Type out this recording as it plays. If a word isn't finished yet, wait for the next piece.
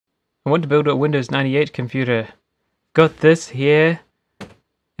I want to build a Windows 98 computer. Got this here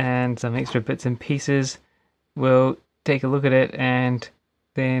and some extra bits and pieces. We'll take a look at it and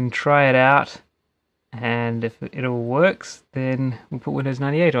then try it out, and if it all works then we'll put Windows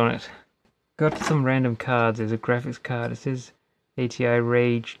 98 on it. Got some random cards. There's a graphics card. It says ATI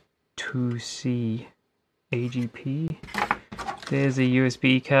Rage 2C AGP. There's a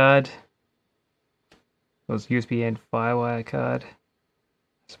USB card. Well, it's USB and Firewire card. I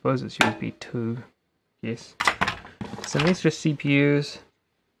suppose it's USB 2. Yes. Some extra CPUs.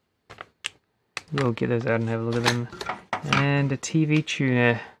 We'll get those out and have a look at them. And a TV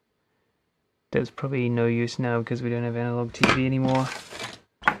tuner. That's probably no use now because we don't have analog TV anymore.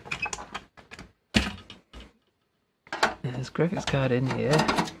 And there's a graphics card in here.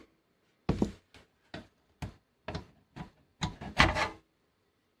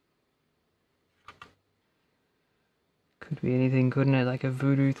 Could be anything, couldn't it? Like a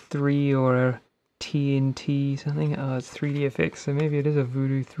Voodoo 3 or a TNT something. Oh, it's 3DFX, so maybe it is a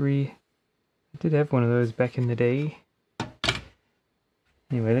Voodoo 3. I did have one of those back in the day.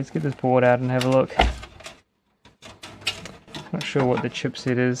 Anyway, let's get this board out and have a look. Not sure what the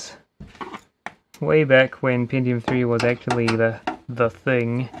chipset is. Way back when Pentium 3 was actually the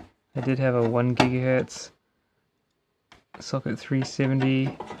thing, I did have a 1 GHz socket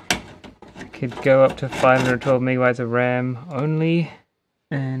 370. Could go up to 512 megabytes of RAM only,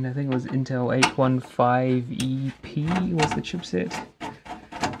 and I think it was Intel 815EP was the chipset.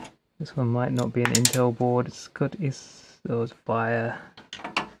 This one might not be an Intel board. It's got it's VIA.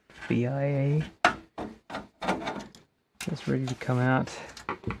 It's ready to come out.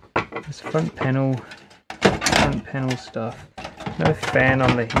 This front panel stuff. No fan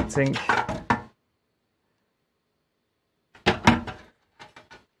on the heatsink.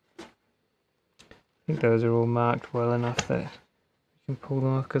 I think those are all marked well enough that you can pull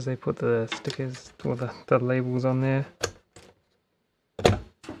them off because they put the stickers or the labels on there.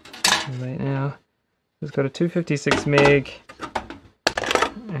 Right now, it's got a 256 meg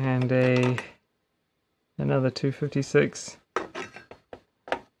and another 256.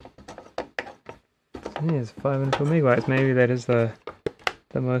 There's 512 megabytes. Maybe that is the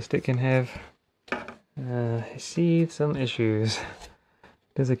most it can have. I see some issues.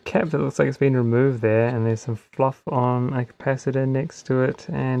 There's a cap that looks like it's been removed there, and there's some fluff on a capacitor next to it,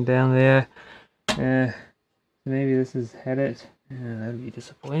 and down there. Maybe this has had it. That'd be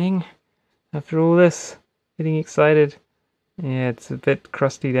disappointing. After all this, getting excited. Yeah, it's a bit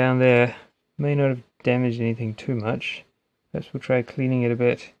crusty down there. May not have damaged anything too much. Perhaps we'll try cleaning it a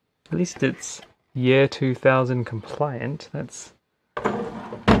bit. At least it's year 2000 compliant. That's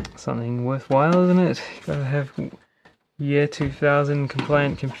something worthwhile, isn't it? Gotta have year 2000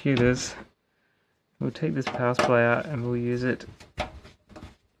 compliant computers. We'll take this power supply out and we'll use it.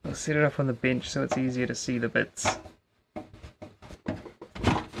 I'll set it up on the bench so it's easier to see the bits.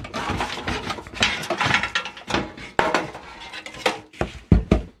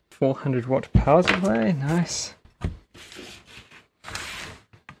 400-watt power supply, nice.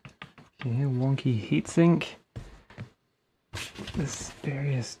 Okay, wonky heatsink. There's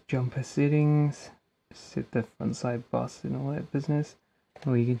various jumper settings. Set the front side bus and all that business.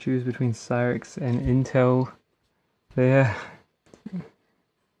 Or you can choose between Cyrix and Intel there.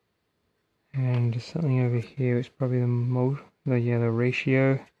 And something over here, which is probably the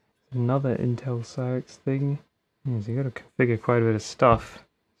ratio. Another Intel Cyrix thing. So you've got to configure quite a bit of stuff.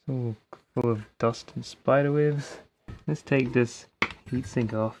 It's all full of dust and spider webs. Let's take this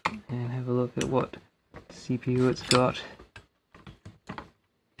heatsink off and have a look at what CPU it's got.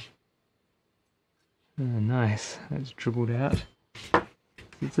 Oh, nice, that's dribbled out.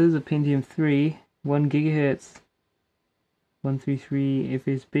 This is a Pentium 3, 1 GHz, 133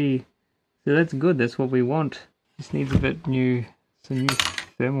 FSB. So that's good, that's what we want. Just needs a bit some new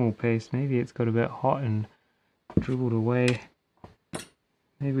thermal paste. Maybe it's got a bit hot and dribbled away.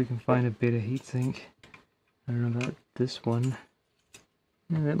 Maybe we can find a better heatsink. I don't know about this one.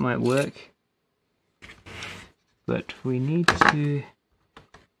 Yeah, that might work. But we need to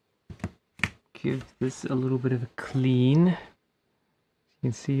give this a little bit of a clean. You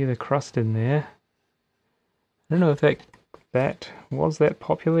can see the crust in there. I don't know if that was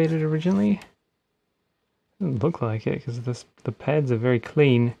populated originally. Doesn't look like it because the pads are very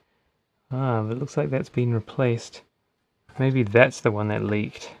clean. Ah, but it looks like that's been replaced. Maybe that's the one that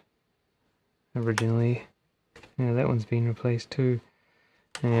leaked originally. Yeah, that one's been replaced too.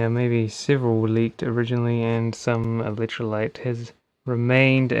 Yeah, maybe several leaked originally and some electrolyte has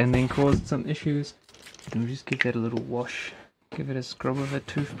remained and then caused some issues. We'll just give that a little wash. Give it a scrub with a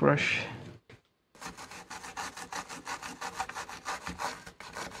toothbrush.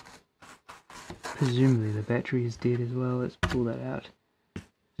 Presumably the battery is dead as well. Let's pull that out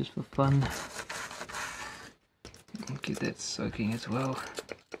just for fun. Get that soaking as well.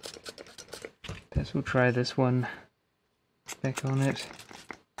 Perhaps we'll try this one back on it.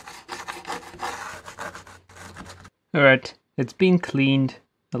 Alright, it's been cleaned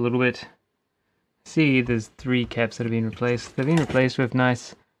a little bit. See, there's 3 caps that have been replaced. They've been replaced with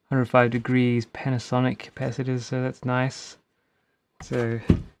nice 105 degrees Panasonic capacitors, so that's nice. So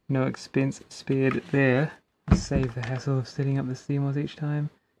no expense spared there. Save the hassle of setting up the CMOS each time.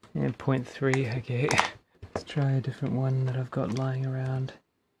 And 0.3, okay. Let's try a different one that I've got lying around.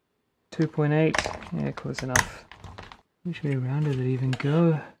 2.8, yeah, close enough. Which way around did it even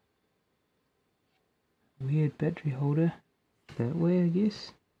go? Weird battery holder. That way, I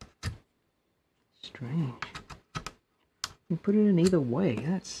guess. Strange. You put it in either way.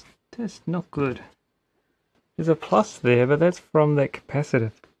 That's not good. There's a plus there, but that's from that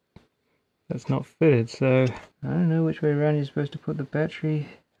capacitor. That's not fitted, so I don't know which way around you're supposed to put the battery.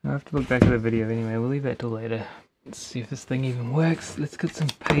 I'll have to look back at the video anyway. We'll leave that till later. Let's see if this thing even works. Let's get some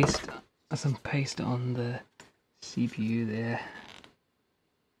paste on the CPU there.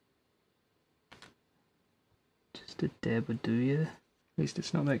 Just a dab would do you. At least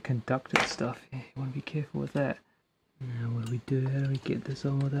it's not that conductive stuff. Yeah, you want to be careful with that. Now what do we do? How do we get this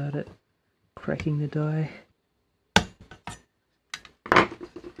on without it cracking the die?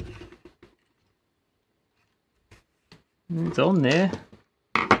 It's on there.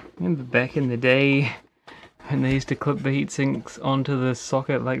 Remember back in the day when they used to clip the heat sinks onto the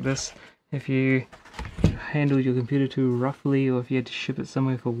socket like this? If you handled your computer too roughly, or if you had to ship it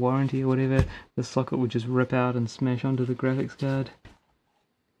somewhere for warranty or whatever, the socket would just rip out and smash onto the graphics card.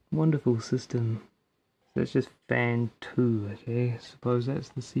 Wonderful system. So it's just fan 2, okay? I suppose that's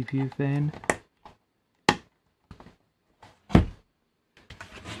the CPU fan.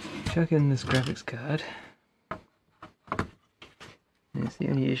 Chuck in this graphics card. And it's the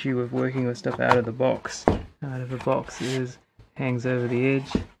only issue with working with stuff out of the box. Out of the box is hangs over the edge.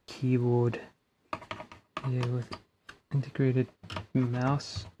 Keyboard. Yeah, with integrated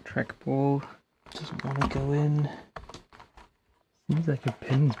mouse, trackball. Doesn't want to go in. Seems like a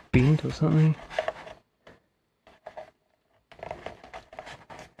pin's bent or something.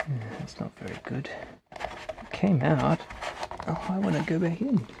 Yeah, that's not very good. It came out. Oh, I want to go back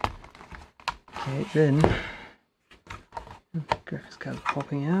in. Okay, it's in. The graphics card's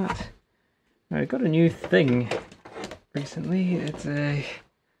popping out. I got a new thing recently. It's a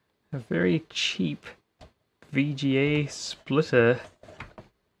very cheap VGA splitter,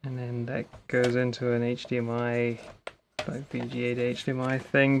 and then that goes into an HDMI, like VGA to HDMI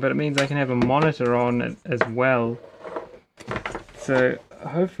thing, but it means I can have a monitor on it as well. So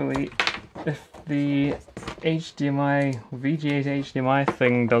hopefully, if the HDMI, VGA to HDMI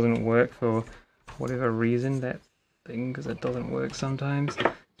thing doesn't work for whatever reason, that thing, because it doesn't work sometimes,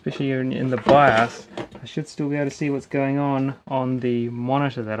 especially in the BIOS, I should still be able to see what's going on the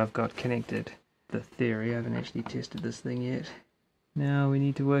monitor that I've got connected. The theory, I haven't actually tested this thing yet. Now we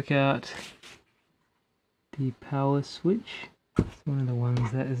need to work out the power switch. It's one of the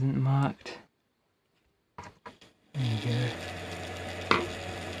ones that isn't marked. There you go.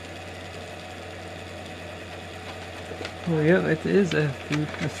 Oh yeah, it is a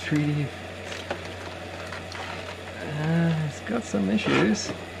 3D. It's got some issues.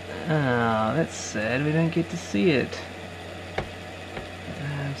 Ah, that's sad, we don't get to see it.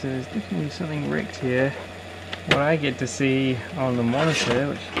 So there's definitely something wrecked here. What I get to see on the monitor,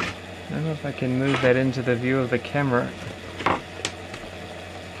 which I don't know if I can move that into the view of the camera,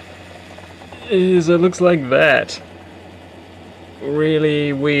 is it looks like that.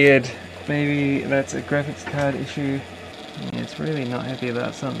 Really weird. Maybe that's a graphics card issue. Yeah, it's really not happy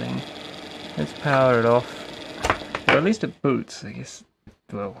about something. Let's power it off. Or at least it boots, I guess.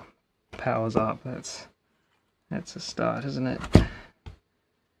 Well, powers up, that's a start, isn't it?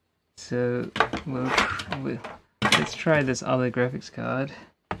 So let's try this other graphics card,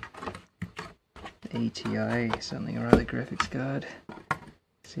 ATI something or other graphics card.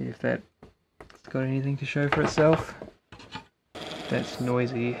 See if that's got anything to show for itself. That's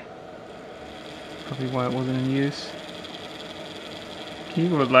noisy. Probably why it wasn't in use.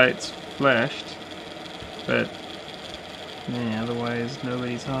 Keyboard lights flashed, but yeah, otherwise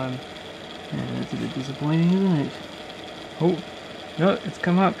nobody's home. Yeah, that's a bit disappointing, isn't it? Oh, no, it's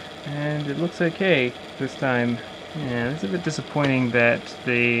come up. And it looks okay this time. Yeah, it's a bit disappointing that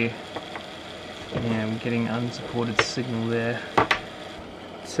I'm getting unsupported signal there.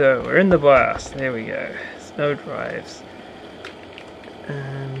 So we're in the BIOS. There we go. No drives.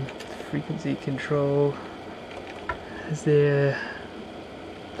 Frequency control. Is there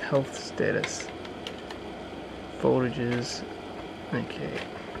health status? voltages. Okay.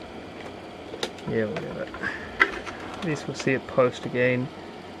 Yeah, whatever. At least we'll see it post again.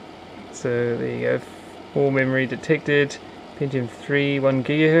 So there you go. All memory detected. Pentium 3, 1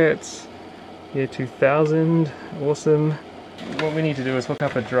 gigahertz. Year 2000. Awesome. What we need to do is hook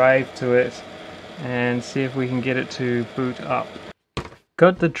up a drive to it and see if we can get it to boot up.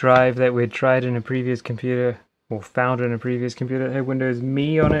 Got the drive that we'd tried in a previous computer, or found in a previous computer. It had Windows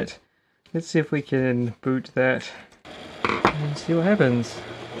Me on it. Let's see if we can boot that and see what happens.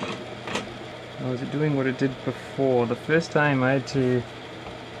 Oh, is it doing what it did before? The first time I had to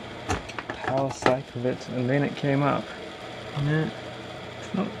power cycle it and then it came up. No,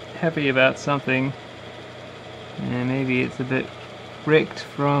 it's not happy about something. And maybe it's a bit wrecked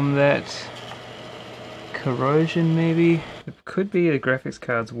from that corrosion, maybe. It could be the graphics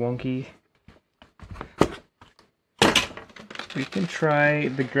card's wonky. We can try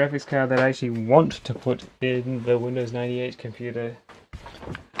the graphics card that I actually want to put in the Windows 98 computer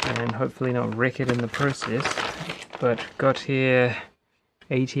and hopefully not wreck it in the process. But got here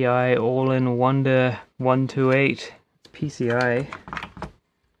ATI All-in-Wonder 128 PCI.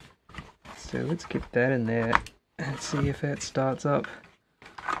 So let's get that in there and see if that starts up.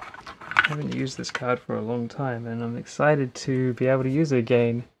 I haven't used this card for a long time and I'm excited to be able to use it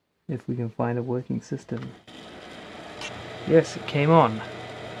again if we can find a working system. Yes, it came on.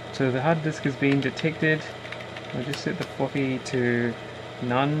 So the hard disk has been detected. I'll just set the floppy to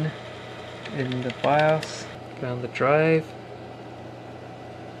none in the BIOS. Found the drive.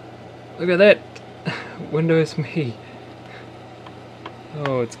 Look at that! Windows Me.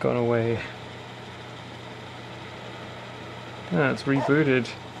 Oh, it's gone away. Ah, it's rebooted.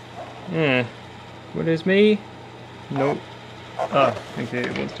 Yeah. Windows Me? Nope. Oh, okay,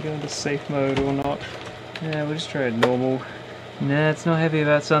 it wants to go into safe mode or not. Yeah, we'll just try it normal. Nah, it's not happy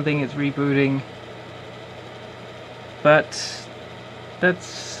about something, it's rebooting. But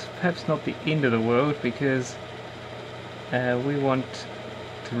that's perhaps not the end of the world because we want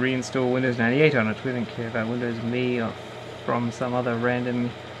to reinstall Windows 98 on it. We don't care about Windows Me or from some other random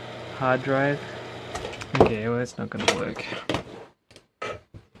hard drive. Okay, well it's not going to work.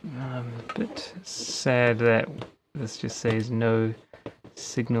 I'm a bit sad that this just says no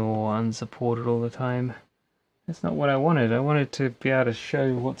signal or unsupported all the time. That's not what I wanted. I wanted to be able to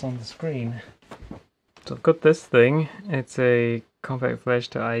show what's on the screen. So I've got this thing. It's a compact flash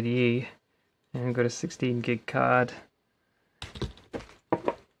to IDE and I've got a 16 gig card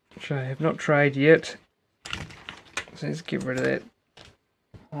which I have not tried yet. So let's get rid of that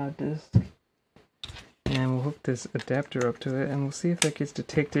hard disk and we'll hook this adapter up to it and we'll see if that gets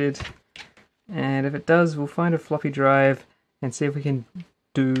detected, and if it does we'll find a floppy drive and see if we can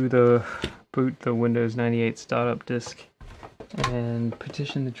boot the Windows 98 startup disk and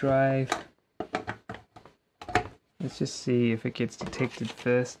partition the drive. Let's just see if it gets detected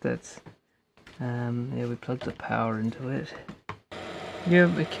first. That's yeah, we plugged the power into it.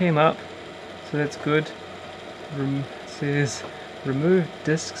 Yeah, it came up, so that's good. It says remove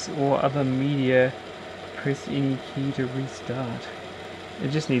disks or other media, press any key to restart. It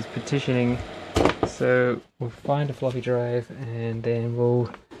just needs partitioning, so we'll find a floppy drive and then we'll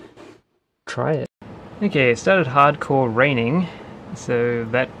try it. Okay, it started hardcore raining, so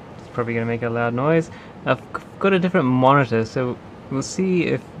that's probably going to make a loud noise. I've got a different monitor, so we'll see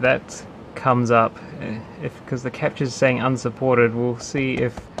if that comes up. Because the capture is saying unsupported, we'll see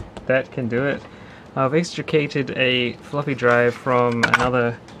if that can do it. I've extricated a floppy drive from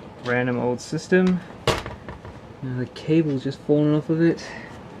another random old system. Now the cable's just fallen off of it,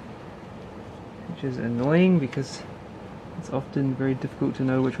 which is annoying because it's often very difficult to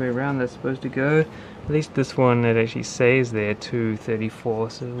know which way around that's supposed to go. At least this one, it actually says there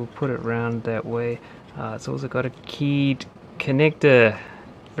 234, so we'll put it around that way. It's also got a keyed connector.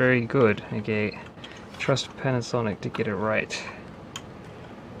 Very good. Okay, trust Panasonic to get it right,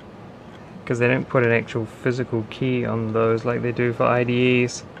 because they don't put an actual physical key on those like they do for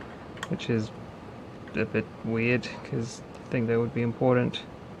IDEs, which is a bit weird because I think that would be important.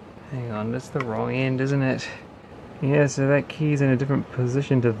 Hang on, that's the wrong end, isn't it? Yeah, so that key's in a different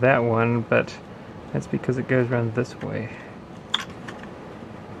position to that one, but that's because it goes around this way.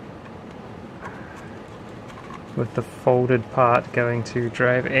 With the folded part going to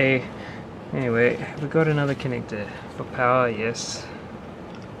drive A. Anyway, we've got another connector for power, yes.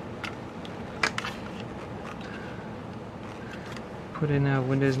 Put in our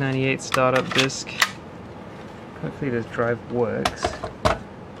Windows 98 startup disk. Hopefully this drive works.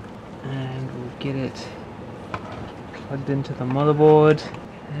 And we'll get it plugged into the motherboard.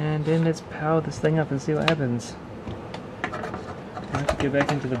 And then let's power this thing up and see what happens. I have to go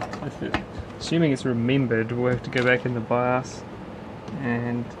back into assuming it's remembered, we'll have to go back in the BIOS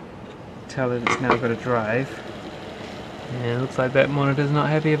and tell it it's now got a drive. And it looks like that monitor's not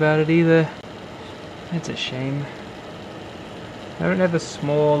happy about it either. That's a shame. I don't have a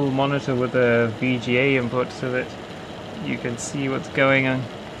small monitor with a VGA input so that you can see what's going on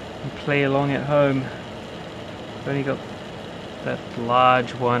and play along at home. I've only got that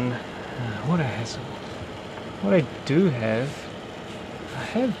large one. What a hassle. What I do have, I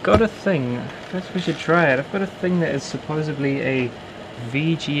have got a thing. Perhaps we should try it. I've got a thing that is supposedly a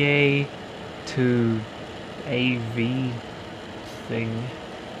VGA to AV thing.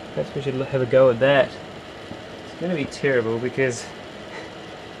 Perhaps we should have a go at that. It's going to be terrible because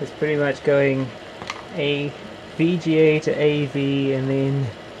it's pretty much going a VGA to AV and then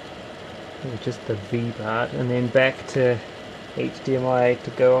just the V part and then back to HDMI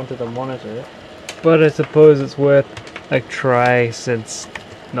to go onto the monitor. But I suppose it's worth a try since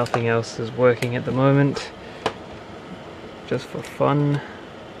nothing else is working at the moment. Just for fun.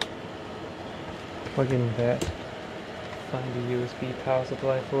 Plug in that. Find a USB power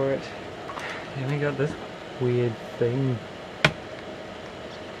supply for it. And we got this weird thing.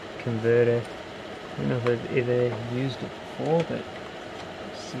 Converter. I don't know if I've ever used it before, but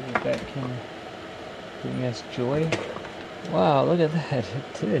let's see if that can bring us joy. Wow, look at that,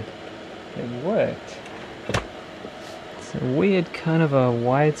 it did. It worked. It's a weird kind of a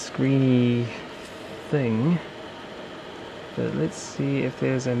widescreeny thing. But let's see if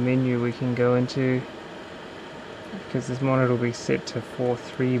there's a menu we can go into. Because this monitor will be set to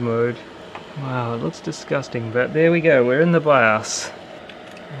 4:3 mode. Wow, it looks disgusting, but there we go, we're in the BIOS.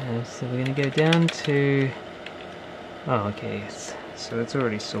 So we're going to go down to... Oh, okay, so it's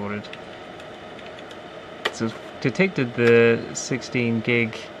already sorted. So it's detected the 16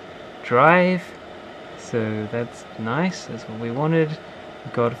 gig drive, so that's nice, that's what we wanted.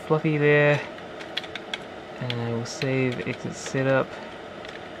 We've got a floppy there, and we'll save exit setup,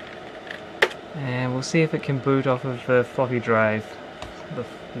 and we'll see if it can boot off of the floppy drive, the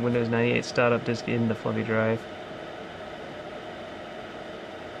Windows 98 startup disk in the floppy drive.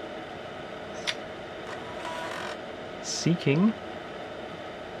 Seeking.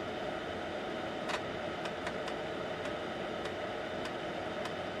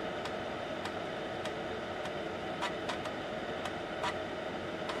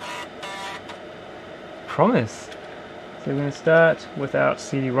 Promise. So we're going to start without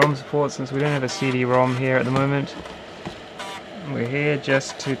CD-ROM support since we don't have a CD-ROM here at the moment. We're here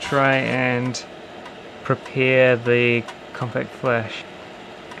just to try and prepare the compact flash.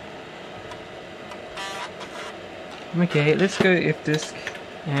 Okay, let's go fdisk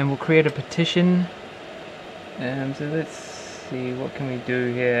and we'll create a partition. So let's see, what can we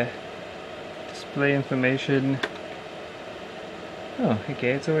do here? Display information. Oh,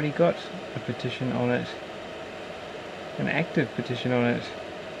 okay, it's already got a partition on it. An active partition on it.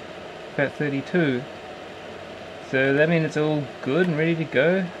 FAT32. So that means it's all good and ready to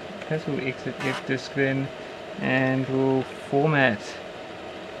go. Perhaps we'll exit fdisk then and we'll format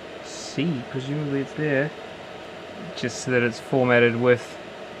C, presumably it's there. Just so that it's formatted with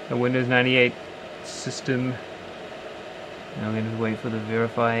a Windows 98 system. Now I'm going to wait for the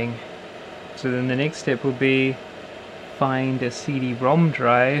verifying. So then the next step will be find a CD-ROM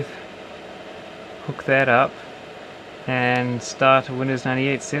drive, hook that up, and start a Windows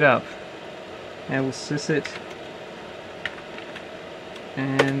 98 setup. And we'll sys it,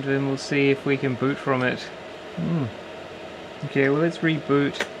 and then we'll see if we can boot from it. Okay, well let's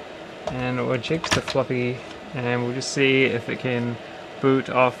reboot, and we'll eject the floppy, and we'll just see if it can boot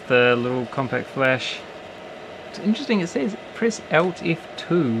off the little compact flash. It's interesting, it says press Alt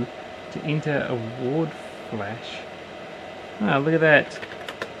F2 to enter a ward flash. Oh, look at that.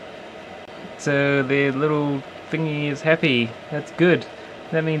 So the little thingy is happy. That's good.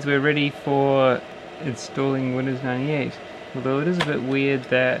 That means we're ready for installing Windows 98. Although it is a bit weird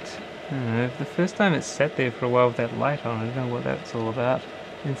that, I don't know, the first time it sat there for a while with that light on, I don't know what that's all about.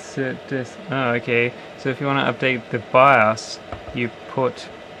 Insert disk. Oh, okay. So if you want to update the BIOS, you put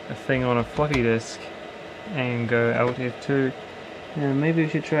a thing on a floppy disk and go Alt F2. And maybe we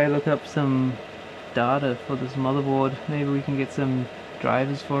should try look up some data for this motherboard. Maybe we can get some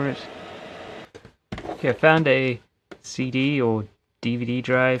drivers for it. Okay, I found a CD or DVD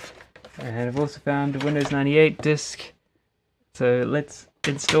drive, and I've also found a Windows 98 disk. So let's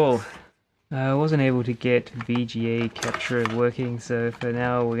install. I wasn't able to get VGA capture working, so for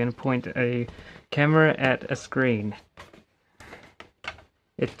now we're going to point a camera at a screen.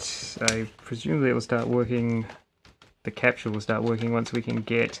 I presumably it will start working, the capture will start working once we can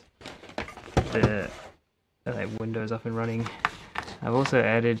get the Windows up and running. I've also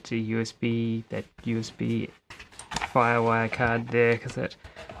added to that USB Firewire card there because that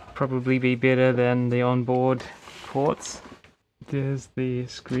probably be better than the onboard ports. There's the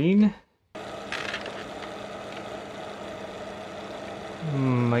screen.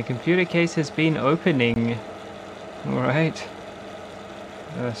 My computer case has been opening. Alright.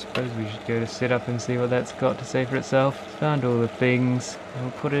 I suppose we should go to setup and see what that's got to say for itself. Found all the things.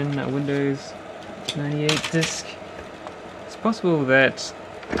 I'll put in a Windows 98 disk. It's possible that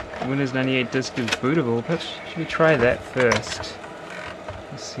Windows 98 disk is bootable. Perhaps should we try that first?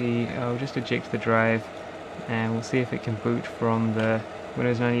 Let's see. I'll just eject the drive and we'll see if it can boot from the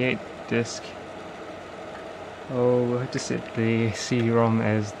Windows 98 disk. Oh, we'll have to set the CD-ROM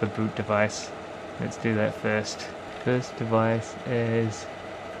as the boot device. Let's do that first. First device as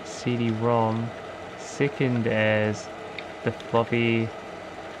CD-ROM, second as the floppy,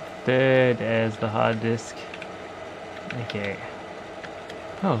 third as the hard disk. Okay.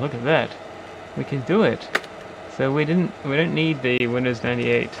 Oh, look at that. We can do it. So we don't need the Windows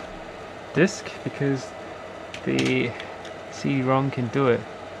 98 disk because the CD-ROM can do it.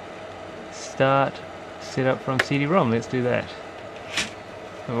 Start setup from CD-ROM. Let's do that.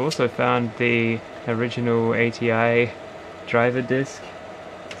 I've also found the original ATI driver disk,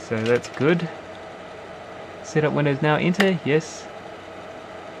 so that's good. Setup Windows now, enter, yes.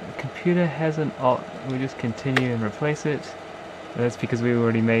 The computer has an alt, we'll just continue and replace it. That's because we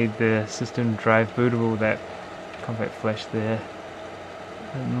already made the system drive bootable, that compact flash there.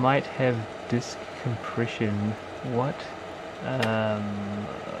 It might have disk compression. What?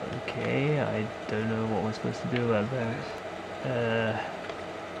 Okay, I don't know what we're supposed to do about that.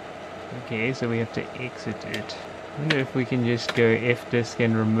 Okay, so we have to exit it. I wonder if we can just go F-disk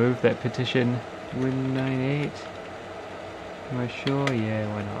and remove that partition. Win98. Am I sure?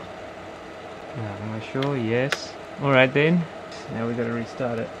 Yeah, why not? Am I sure? Yes. Alright then. Now we gotta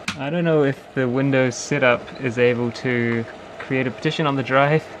restart it. I don't know if the Windows setup is able to create a partition on the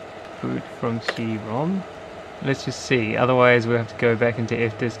drive. Boot from CD-ROM. Let's just see, otherwise we'll have to go back into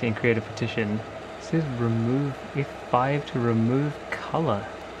F-disk and create a partition. It says remove F5 to remove color.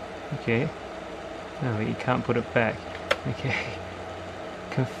 Okay. No, but you can't put it back. Okay.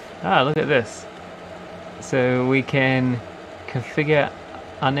 Look at this. So we can configure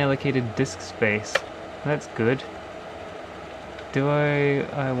unallocated disk space. That's good. Do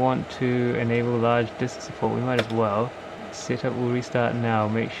I want to enable large disk support? We might as well. Setup will restart now.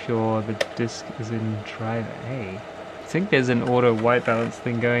 Make sure the disk is in driver A. I think there's an auto white balance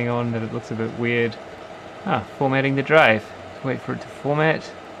thing going on that it looks a bit weird. Formatting the drive. Wait for it to format.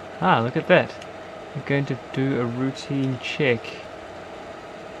 Look at that. We're going to do a routine check.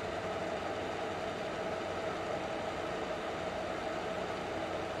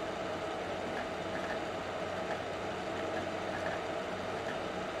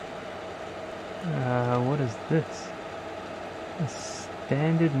 What is this? A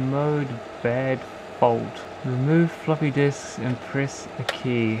standard mode bad fault. Remove floppy disks and press a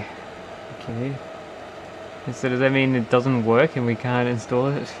key. Okay. So does that mean it doesn't work and we can't install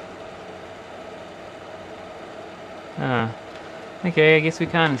it? Okay, I guess we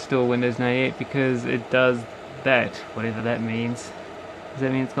can't install Windows 98 because it does that, whatever that means. Does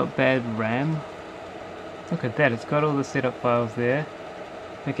that mean it's got bad RAM? Look at that, it's got all the setup files there.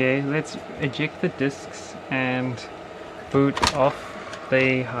 Okay, let's eject the disks and boot off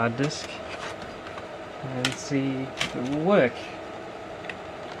the hard disk and see if it will work.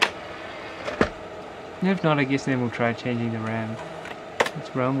 If not, I guess then we'll try changing the RAM.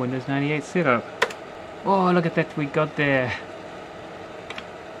 Let's run Windows 98 setup. Oh, look at that, we got there.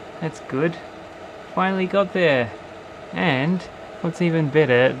 That's good. Finally got there. And what's even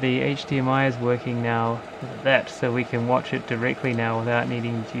better, the HDMI is working now. Look at that, so we can watch it directly now without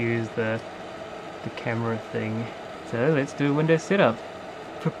needing to use the camera thing. So let's do Windows setup.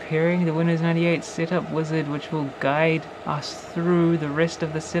 Preparing the Windows 98 setup wizard, which will guide us through the rest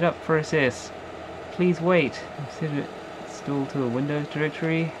of the setup process. Please wait. I've set it installed to a Windows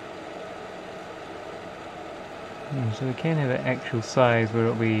directory. So we can have an actual size where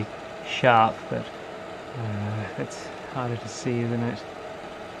it'll be sharp, but that's harder to see, isn't it?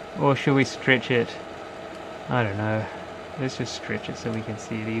 Or should we stretch it? I don't know. Let's just stretch it so we can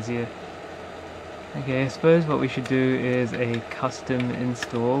see it easier. Okay, I suppose what we should do is a custom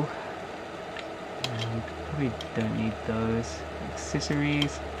install. We probably don't need those.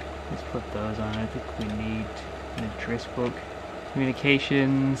 Accessories, let's put those on. I think we need an address book.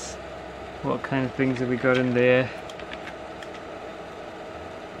 Communications, what kind of things have we got in there?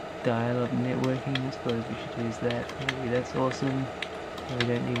 Dial-up networking, I suppose we should use that. Maybe that's awesome. We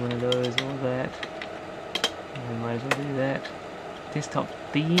don't need one of those or that. We might as well do that. Desktop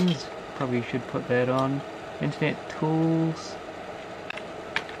themes, probably should put that on. Internet tools.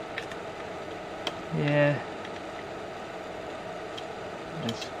 Yeah.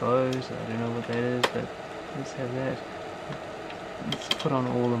 I suppose, I don't know what that is, but let's have that. Let's put on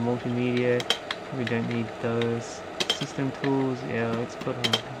all the multimedia. We don't need those. System tools, yeah, let's put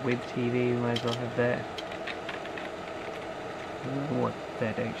on web TV, we might as well have that. I don't know what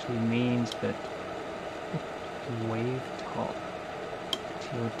that actually means, but wave top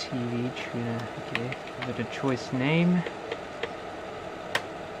to your TV tuner. Okay, give it a choice name.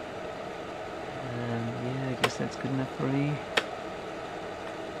 Yeah, I guess that's good enough for me.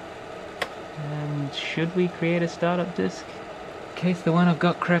 And should we create a startup disk? In case the one I've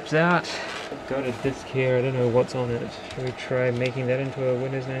got craps out. I've got a disk here, I don't know what's on it. Should we try making that into a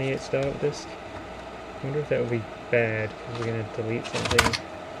Windows 98 startup disk? I wonder if that would be bad, because we're going to delete something.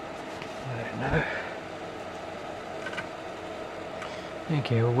 I don't know.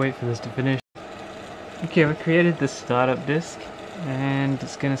 Okay, we'll wait for this to finish. Okay, we created the startup disk, and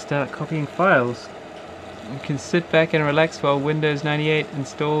it's going to start copying files. We can sit back and relax while Windows 98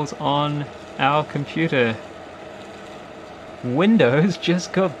 installs on our computer. Windows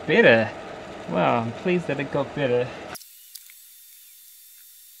just got better. Wow, I'm pleased that it got better.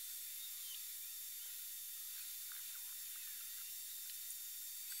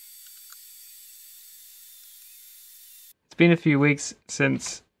 It's been a few weeks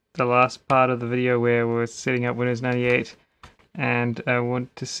since the last part of the video where we were setting up Windows 98, and I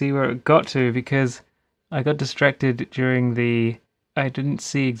want to see where it got to because I got distracted during I didn't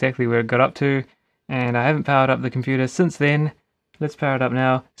see exactly where it got up to, and I haven't powered up the computer since then. Let's power it up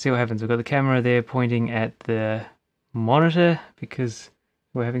now, see what happens. We've got the camera there pointing at the monitor because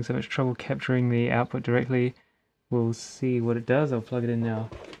we're having so much trouble capturing the output directly. We'll see what it does. I'll plug it in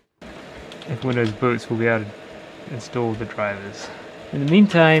now. If Windows boots, we'll be able to install the drivers. In the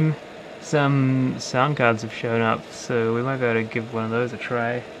meantime, some sound cards have shown up, so we might be able to give one of those a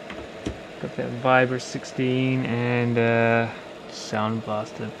try. Got that Vibra 16 and Sound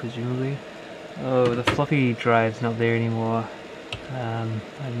Blaster, presumably. Oh, the floppy drive's not there anymore. I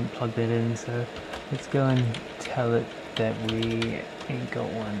didn't plug that in, so let's go and tell it that we ain't got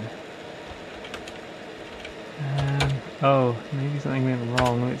one. Oh, maybe something went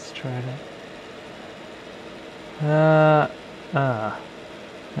wrong. Let's try that.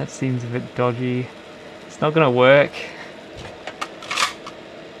 That seems a bit dodgy. It's not gonna work.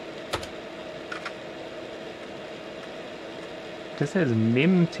 This has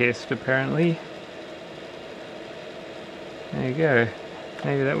mem test apparently. There you go.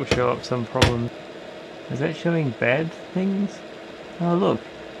 Maybe that will show up some problem. Is that showing bad things? Oh look,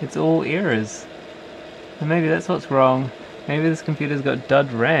 it's all errors. And maybe that's what's wrong. Maybe this computer's got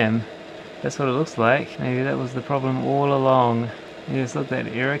dud RAM. That's what it looks like. Maybe that was the problem all along. Yes, look, that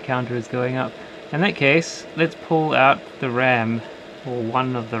error counter is going up. In that case, let's pull out the RAM, or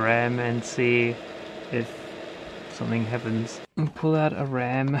one of the RAM, and see if something happens. And pull out a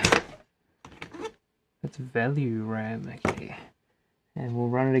RAM. That's value RAM, okay. And we'll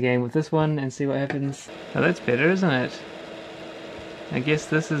run it again with this one and see what happens. Oh, that's better, isn't it? I guess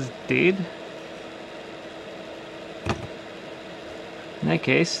this is dead. In that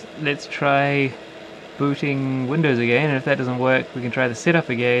case, let's try booting Windows again, and if that doesn't work, we can try the setup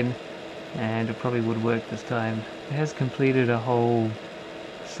again, and it probably would work this time. It has completed a whole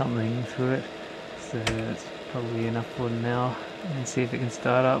something through it, so that's probably enough for now, and see if it can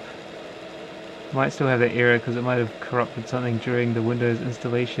start up. Might still have that error because it might have corrupted something during the Windows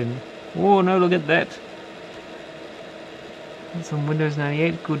installation. Oh no, look at that! That's some Windows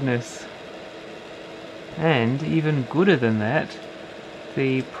 98 goodness. And even gooder than that,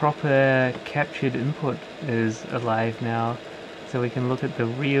 the proper captured input is alive now, so we can look at the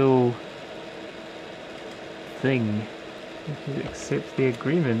real thing. We can accept the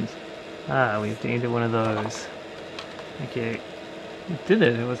agreement. Ah, we have to enter one of those. Okay, it did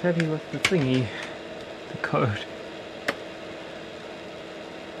it. I was happy with the thingy, the code.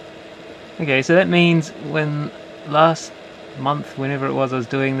 Okay, so that means when last month, whenever it was I was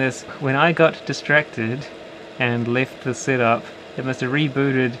doing this, when I got distracted and left the setup, it must have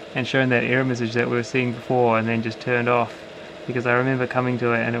rebooted and shown that error message that we were seeing before and then just turned off, because I remember coming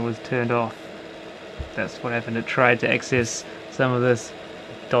to it and it was turned off. That's what happened. It tried to access some of this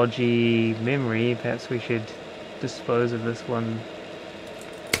dodgy memory. Perhaps we should dispose of this one.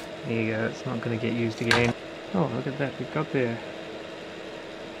 There you go, it's not going to get used again. Oh, look at that, we got there.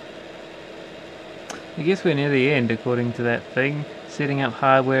 I guess we're near the end according to that thing. Setting up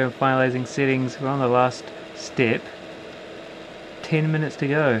hardware and finalizing settings. We're on the last step. 10 minutes to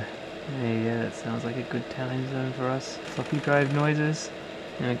go. Yeah, that sounds like a good time zone for us. Floppy drive noises.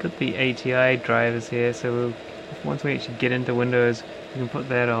 And I've got the ATI drivers here, so once we actually get into Windows, we can put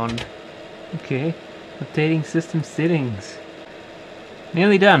that on. Okay, updating system settings.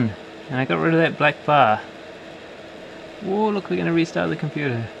 Nearly done. And I got rid of that black bar. Whoa, look, we're going to restart the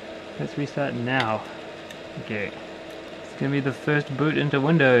computer. Let's restart now. Okay. It's going to be the first boot into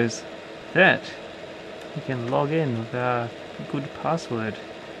Windows. That. We can log in with our good password.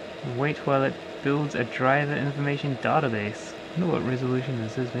 Wait while it builds a driver information database. I wonder what resolution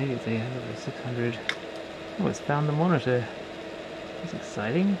this is. Maybe it's 800 or 600. Oh, it's found the monitor. That's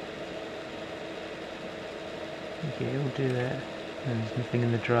exciting. Okay, we'll do that. There's nothing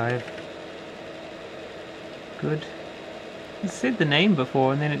in the drive. Good. It said the name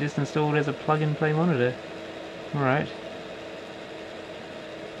before and then it just installed as a plug-and-play monitor. Alright.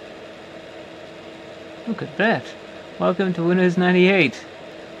 Look at that! Welcome to Windows 98!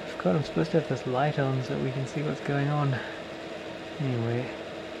 I forgot I'm supposed to have this light on so we can see what's going on. Anyway.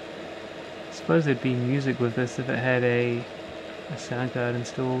 I suppose there'd be music with this if it had a sound card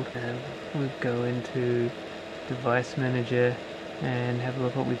installed. We'll go into Device Manager and have a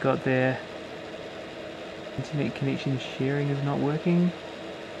look what we've got there. Internet connection sharing is not working.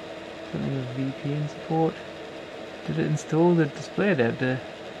 Something with VPN support. Did it install the display adapter?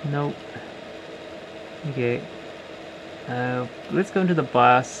 Nope. Okay. Let's go into the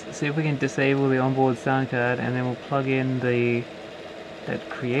BIOS, see if we can disable the onboard sound card, and then we'll plug in that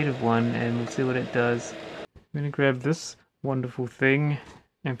creative one and we'll see what it does. I'm going to grab this wonderful thing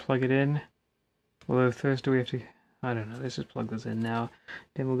and plug it in. Although first do we have to... I don't know, let's just plug this in now.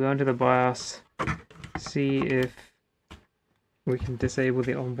 Then we'll go into the BIOS, see if we can disable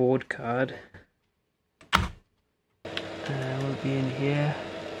the onboard card. We'll be in here.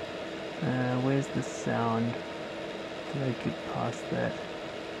 Where's the sound? Did I get past that?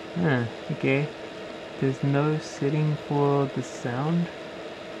 Okay. There's no setting for the sound.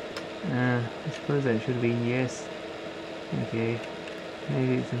 I suppose that should have been yes. Okay.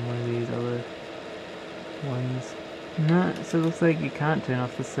 Maybe it's in one of these other ones. No, so it looks like you can't turn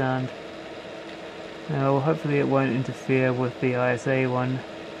off the sound. Well, hopefully it won't interfere with the ISA one.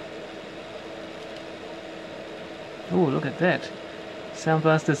 Oh, look at that! Sound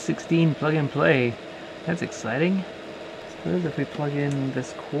Blaster 16 plug and play. That's exciting. I suppose if we plug in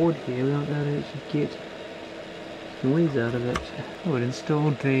this cord here, we won't be able to actually get noise out of it. Oh, it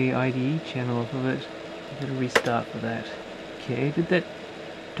installed the IDE channel off of it. I'm going to restart for that. Okay, did that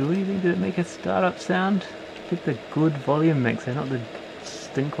do anything? Did it make a startup sound? Get the good volume mixer, not the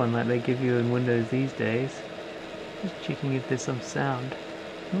stink one like they give you in Windows these days. Just checking if there's some sound.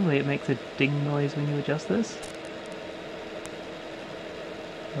 Normally it makes a ding noise when you adjust this.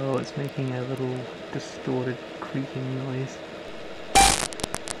 Oh, it's making a little distorted creaking noise.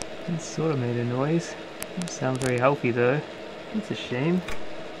 It sort of made a noise. It sounds very healthy though. That's a shame.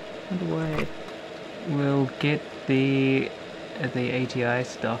 Wonder why. We'll get the ATI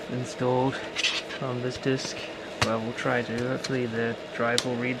stuff installed from this disk. Well, we'll try to. Hopefully the drive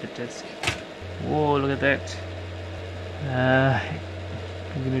will read the disk. Whoa, look at that.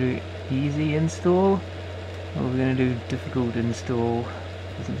 We're going to do easy install, or we're going to do difficult install.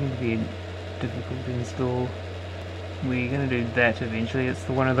 Doesn't seem to be a difficult install. We're going to do that eventually. It's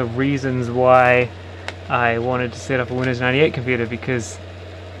one of the reasons why I wanted to set up a Windows 98 computer, because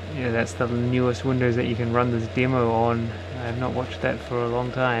that's the newest Windows that you can run this demo on. I have not watched that for a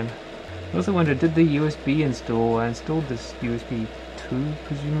long time. I also wondered, did the USB install? I installed this USB 2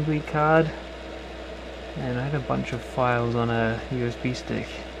 presumably card, and I had a bunch of files on a USB stick.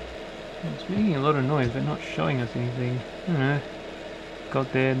 It's making a lot of noise but not showing us anything. I don't know.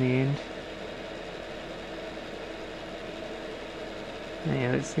 Got there in the end.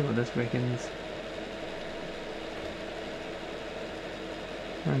 Yeah, let's see what this reckons.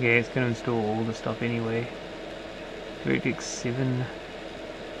 Okay, it's going to install all the stuff anyway. DirectX 7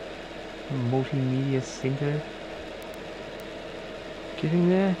 Multimedia Center. Getting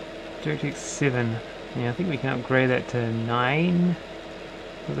there? DirectX 7. Yeah, I think we can upgrade that to 9.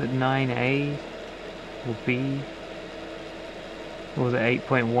 Was it 9A or B? Or was it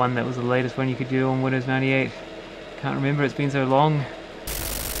 8.1? That was the latest one you could do on Windows 98. Can't remember, it's been so long.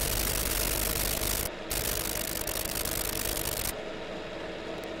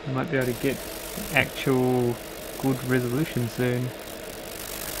 I might be able to get actual good resolution soon.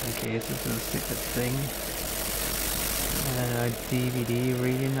 Okay, so this is a separate thing. DVD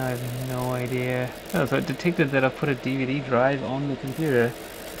reading, I have no idea. Oh, so it detected that I put a DVD drive on the computer.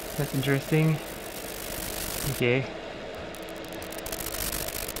 That's interesting. Okay.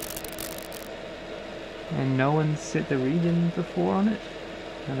 And no one set the region before on it?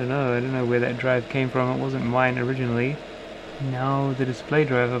 I don't know where that drive came from. It wasn't mine originally. Now the display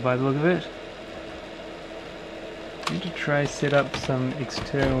driver by the look of it. I need to try set up some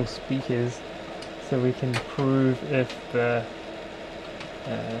external speakers so we can prove if the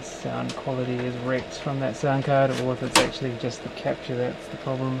sound quality is wrecked from that sound card or if it's actually just the capture that's the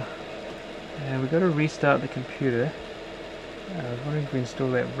problem. We've got to restart the computer. I was wondering if we install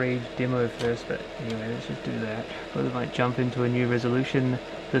that Rage demo first, but anyway, let's just do that. Probably might jump into a new resolution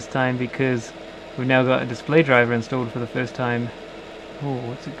this time because we've now got a display driver installed for the first time. Oh,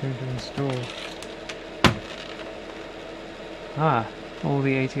 what's it going to install? Ah, all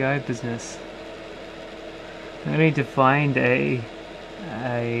the ATI business. I need to find a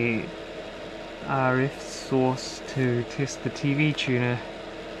RF source to test the TV tuner.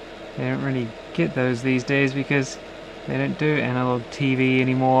 They don't really get those these days because they don't do analog TV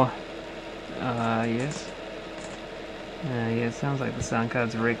anymore. Yes. Yeah, it sounds like the sound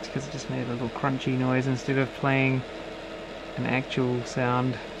card's wrecked because it just made a little crunchy noise instead of playing an actual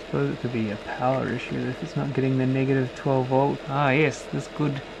sound. I suppose it could be a power issue if it's not getting the negative 12 volt. Ah yes, this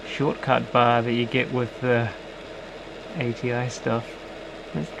good shortcut bar that you get with the ATI stuff.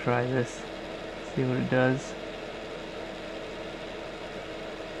 Let's try this, see what it does.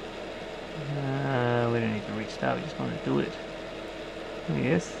 We don't need to restart, we just want to do it. Oh,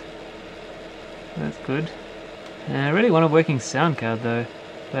 yes, that's good. I really want a working sound card though,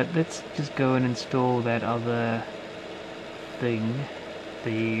 but let's just go and install that other thing,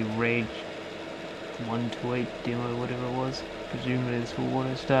 the Rage 128 demo, whatever it was. Presumably this will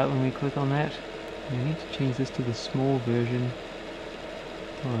auto start when we click on that. We need to change this to the small version.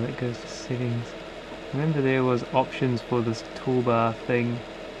 Oh, that goes to settings. Remember there was options for this toolbar thing.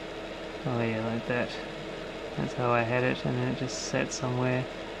 Oh yeah, like that. That's how I had it, and then it just sat somewhere.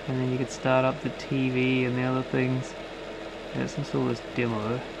 And then you could start up the TV and the other things. Let's install this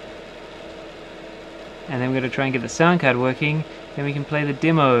demo. And then we're going to try and get the sound card working, then we can play the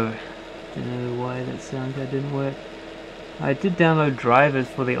demo. Don't know why that sound card didn't work. I did download drivers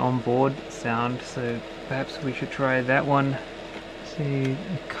for the onboard sound, so perhaps we should try that one. See, a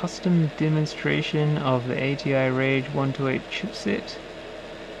custom demonstration of the ATI Rage 128 chipset.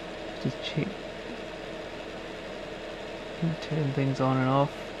 Just check. Turn things on and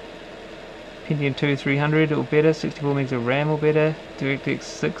off. Pentium 2 300 or better, 64 megs of RAM or better, DirectX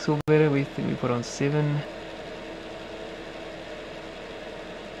 6 or better, we think we put on 7.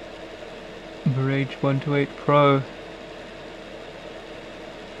 Rage 128 Pro.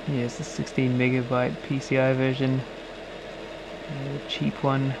 Yes, the 16 megabyte PCI version. The cheap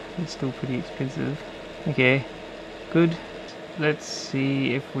one is still pretty expensive. Okay, good. Let's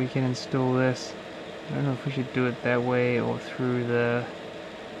see if we can install this. I don't know if we should do it that way or through the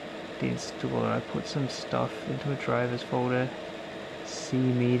installer. I put some stuff into a drivers folder. C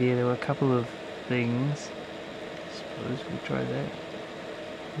media, there were a couple of things. I suppose we'll try that.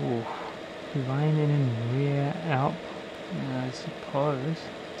 Ooh. Line in and rear out. I suppose.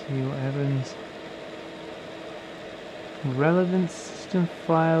 See what happens. Relevant system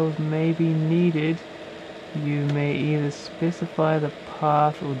files may be needed. You may either specify the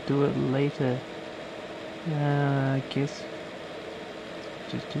path or do it later. I guess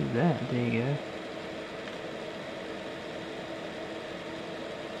just do that. There you go.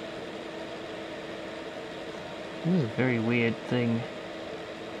 This is a very weird thing.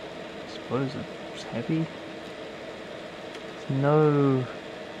 I suppose it's happy. There's no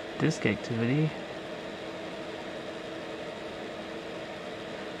disk activity.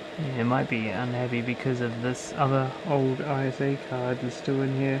 Yeah, it might be unhappy because of this other old ISA card that's still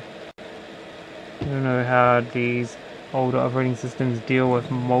in here. I don't know how these older operating systems deal with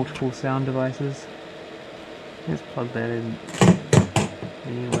multiple sound devices. Let's plug that in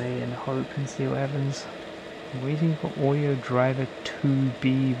anyway and hope and see what happens. I'm waiting for audio driver to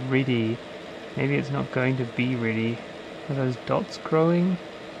be ready. Maybe it's not going to be ready. Are those dots growing?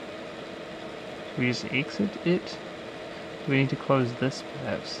 Should we just exit it? Do we need to close this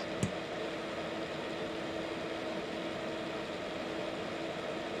perhaps?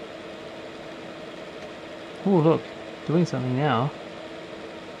 Oh look, doing something now.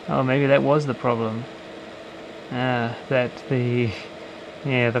 Oh, maybe that was the problem. That the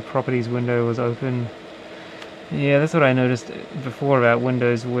properties window was open. Yeah, that's what I noticed before about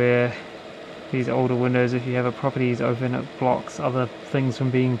Windows, where these older Windows, if you have a properties open, it blocks other things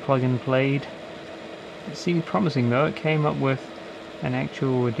from being plug and played. It seemed promising though. It came up with an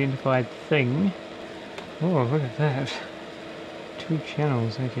actual identified thing. Oh, look at that. 2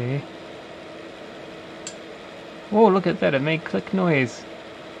 channels, okay. Oh, look at that, it made click noise.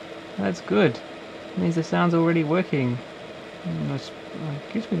 That's good. It means the sound's already working. I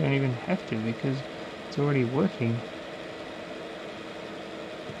guess we don't even have to because it's already working.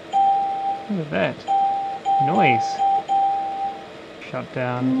 Look at that. Noise. Shut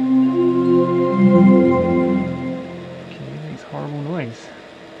down. Okay, it makes horrible noise.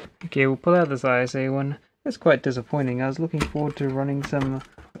 Okay, we'll pull out this ISA one. That's quite disappointing. I was looking forward to running some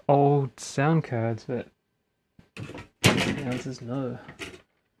old sound cards, but the answer is no.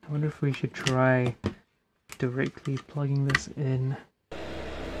 I wonder if we should try directly plugging this in.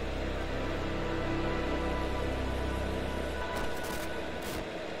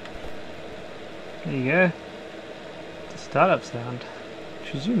 There you go. It's a startup sound.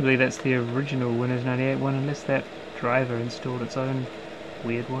 Presumably that's the original Windows 98 one, unless that driver installed its own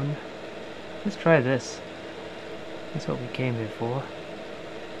weird one. Let's try this. That's what we came here for.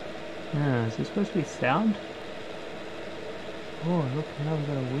 Ah, is this supposed to be sound? Oh, look, now we've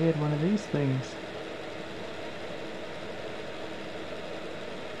got a weird one of these things.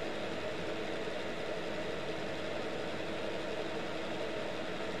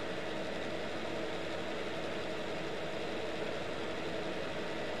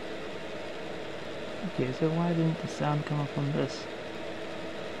 Okay, so why didn't the sound come up on this?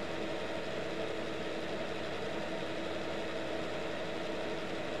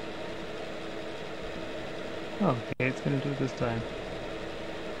 Oh, okay, it's gonna do it this time.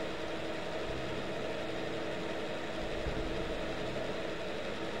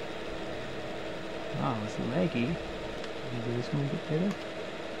 Wow, it's laggy. Maybe this one will get better.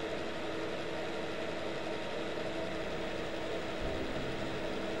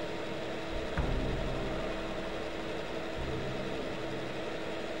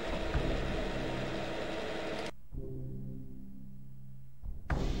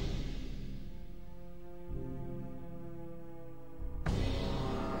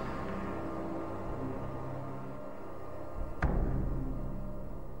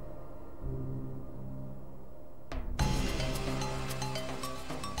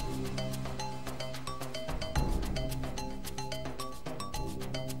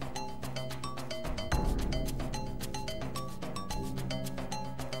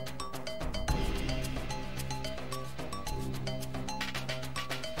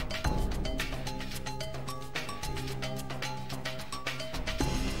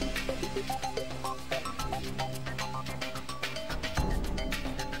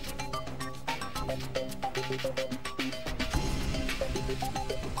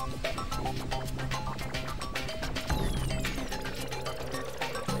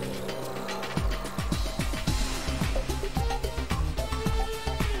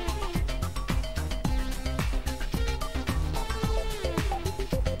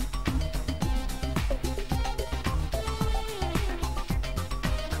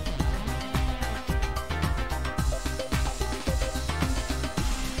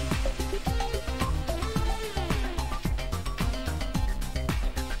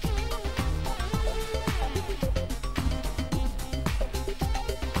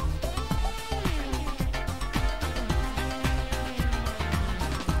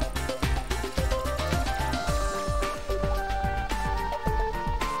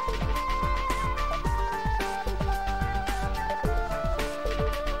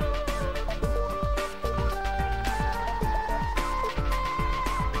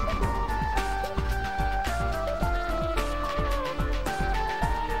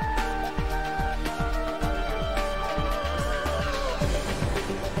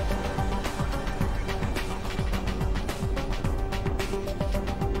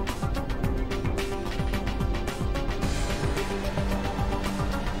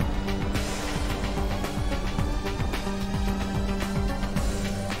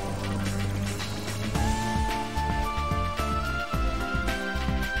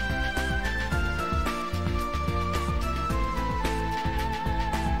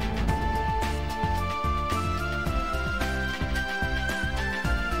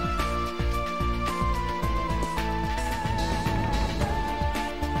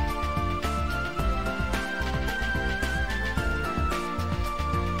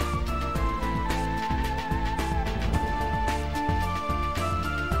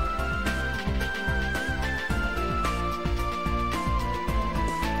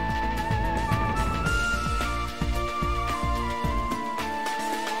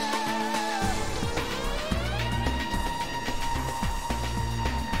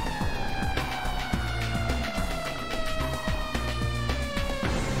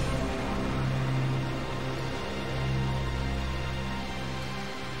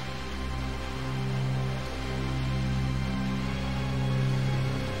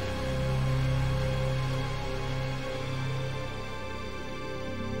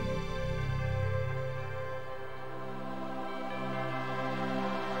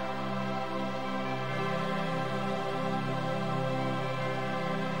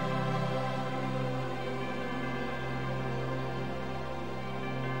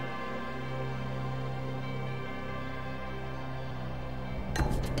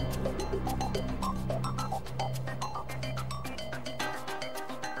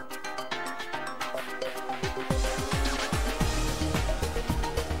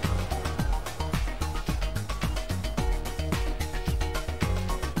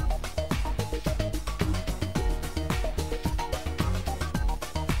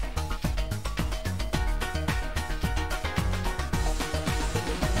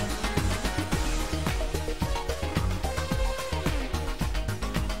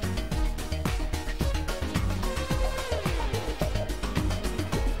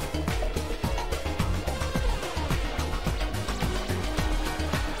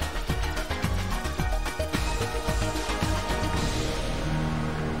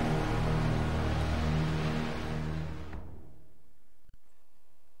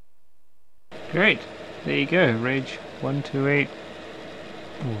 Great, there you go, Rage 128,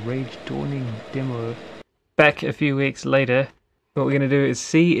 or Rage Dawning Demo. Back a few weeks later, what we're going to do is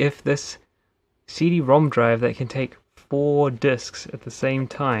see if this CD-ROM drive that can take 4 disks at the same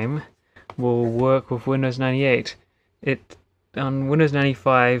time will work with Windows 98. On Windows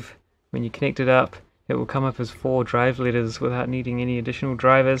 95, when you connect it up, it will come up as 4 drive letters without needing any additional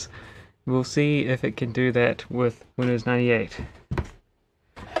drivers. We'll see if it can do that with Windows 98.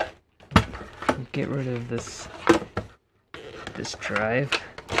 Get rid of this drive,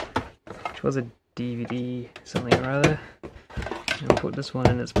 which was a DVD something or other, and we'll put this one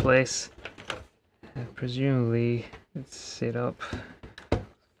in its place. Presumably it's set up.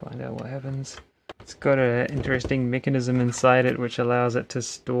 Find out what happens. It's got an interesting mechanism inside it which allows it to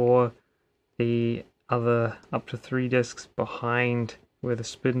store the other up to 3 disks behind where the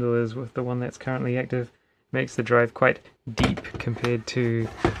spindle is with the one that's currently active. Makes the drive quite deep compared to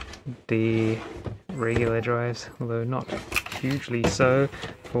the regular drives, although not hugely so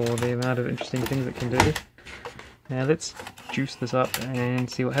for the amount of interesting things it can do. Now let's juice this up and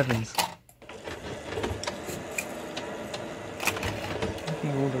see what happens.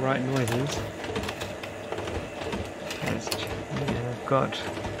 Making all the right noises. I've got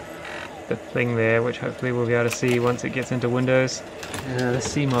the thing there which hopefully we'll be able to see once it gets into Windows. The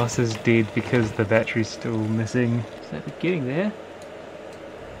CMOS is dead because the battery's still missing. So we're getting there.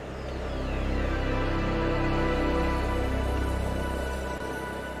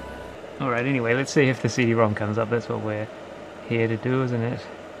 Alright, anyway, let's see if the CD-ROM comes up. That's what we're here to do, isn't it?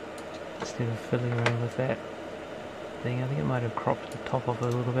 Instead of fiddling around with that thing. I think it might have cropped the top off a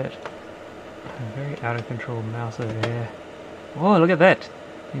little bit. A very out of control mouse over there. Oh, look at that!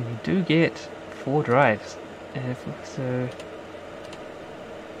 And you do get 4 drives. So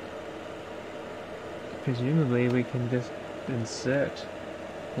presumably we can just insert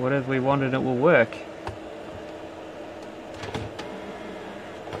whatever we want and it will work.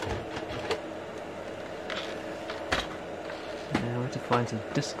 Find some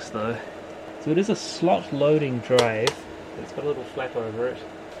discs though. So it is a slot loading drive. It's got a little flap over it.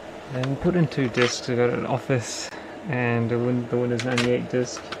 And we put in 2 discs. We've got an Office and the Windows 98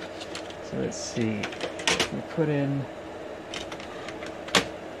 disc. So let's see. We put in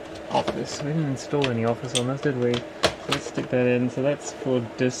Office. We didn't install any Office on this, did we? So let's stick that in. So that's for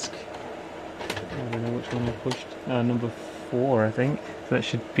disc. I don't know which one we pushed. Number 4, I think. So that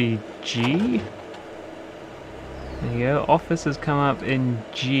should be G. There you go, Office has come up in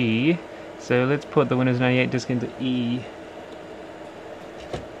G, so let's put the Windows 98 disk into E. You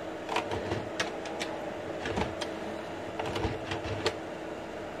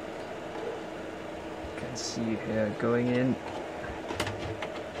can see here going in.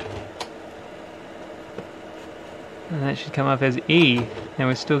 And that should come up as E, and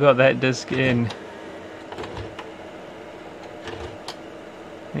we've still got that disk in.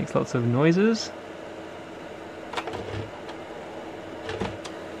 Makes lots of noises.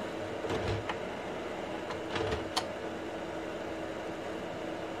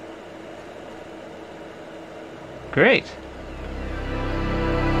 Great.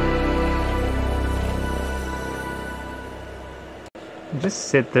 Just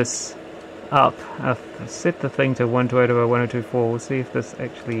set this up. I've set the thing to 128/1024. We'll see if this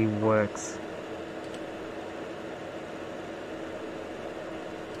actually works.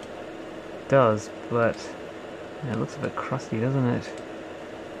 It does, but it looks a bit crusty, doesn't it?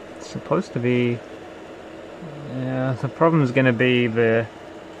 It's supposed to be. Yeah, the problem is going to be the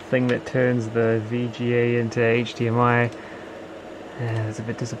thing that turns the VGA into HDMI. It's a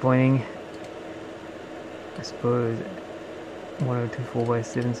bit disappointing. I suppose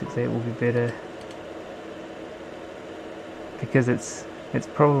 1024/768 will be better because it's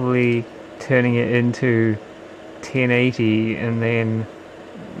probably turning it into 1080 and then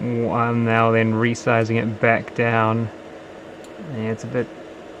I'm now resizing it back down. Yeah, it's a bit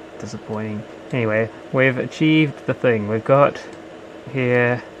disappointing. Anyway, we've achieved the thing. We've got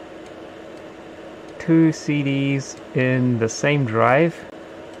here 2 CDs in the same drive.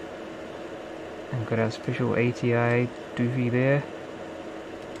 We've got our special ATI doofy there.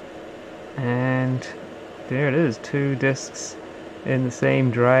 And there it is, 2 discs in the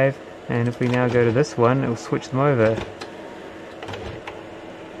same drive. And if we now go to this one, it will switch them over.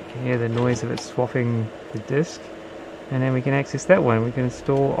 You can hear the noise of it swapping the disc. And then we can access that one. We can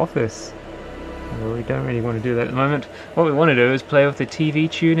install Office. Well, we don't really want to do that at the moment. What we want to do is play with the TV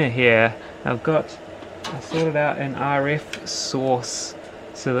tuner here. I sorted out an RF source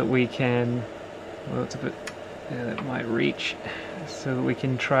so that we can, well, it's a bit, yeah, that might reach, so that we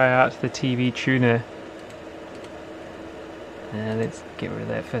can try out the TV tuner. And let's get rid of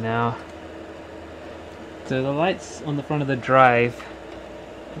that for now. So the lights on the front of the drive,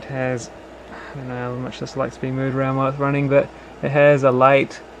 it has, I don't know how much this light's being moved around while it's running, but it has a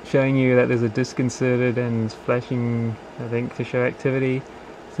light showing you that there's a disc inserted and it's flashing, I think, to show activity.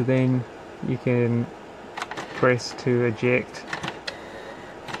 So then you can press to eject.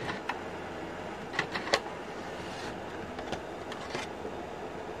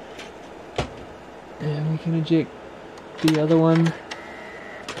 And we can eject the other one.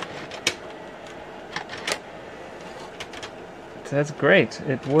 So that's great.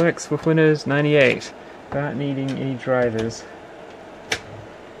 It works with Windows 98 without needing any drivers.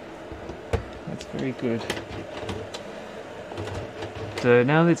 That's very good. So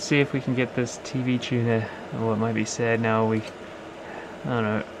now let's see if we can get this TV tuner. Oh, it might be sad now. I don't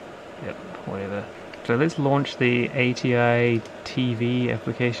know. Yep, whatever. So let's launch the ATI TV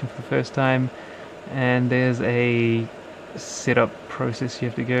application for the first time. And there's a setup process you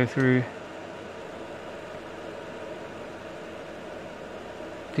have to go through.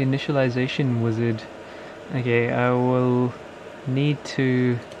 The initialization wizard. Okay, I will need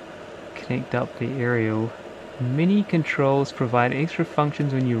to connect up the aerial. Many controls provide extra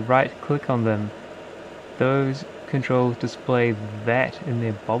functions when you right click on them. Those controls display that in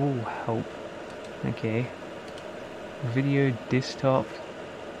their bubble help. Okay. Video desktop.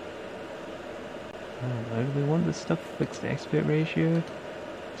 I don't know, do we want this stuff fixed aspect ratio? I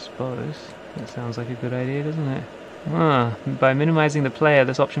suppose. That sounds like a good idea, doesn't it? By minimizing the player,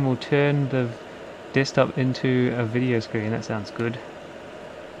 this option will turn the desktop into a video screen. That sounds good.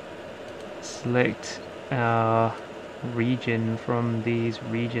 Select our region from these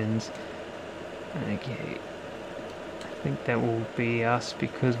regions. Okay. I think that will be us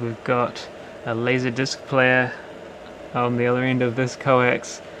because we've got a Laserdisc player on the other end of this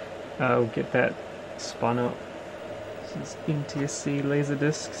coax. I'll get that spun up. This is NTSC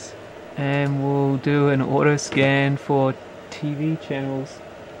Laserdiscs. And we'll do an auto scan for TV channels.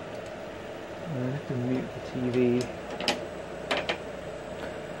 I have to mute the TV. I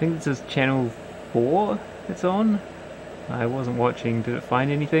think this is channel 4 it's on. I wasn't watching. Did it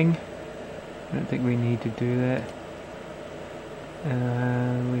find anything? I don't think we need to do that. We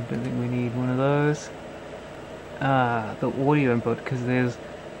don't think we need one of those. The audio input, because there's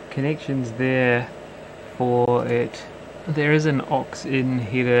connections there for it. There is an aux-in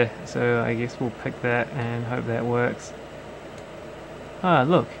header, so I guess we'll pick that and hope that works.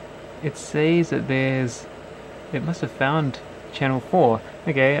 Look, it says that it must have found channel 4.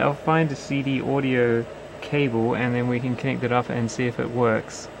 Okay, I'll find a CD audio cable and then we can connect it up and see if it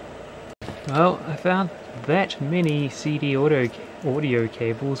works. Well, I found that many CD audio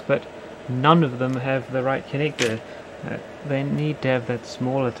cables, but none of them have the right connector. They need to have that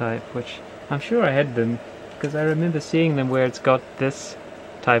smaller type, which I'm sure I had them, because I remember seeing them where it's got this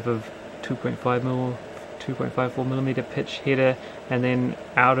type of 2.54mm pitch header, and then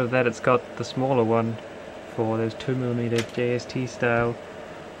out of that it's got the smaller one for those 2mm JST style.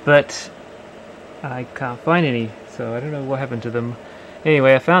 But I can't find any, so I don't know what happened to them.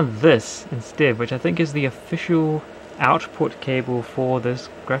 Anyway, I found this instead, which I think is the official output cable for this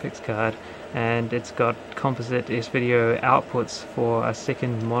graphics card, and it's got composite S-video outputs for a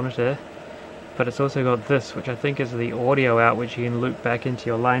second monitor, but it's also got this, which I think is the audio out, which you can loop back into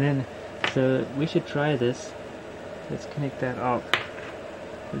your line-in. So we should try this. Let's connect that up.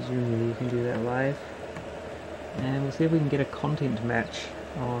 Presumably you can do that live. And we'll see if we can get a content match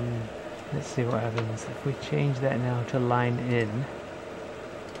on. Let's see what happens if we change that now to line in.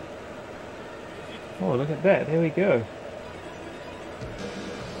 Oh, look at that, there we go.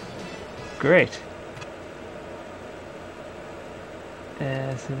 Great.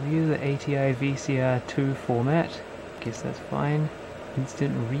 So we use the ATI VCR2 format. Guess that's fine.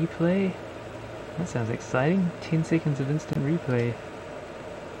 Instant replay. That sounds exciting. 10 seconds of instant replay.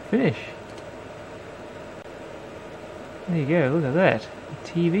 Finish. There you go, look at that.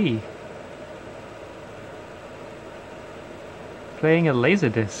 TV. Playing a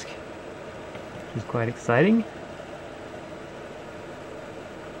Laserdisc, which is quite exciting.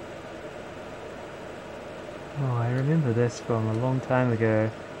 Oh, I remember this from a long time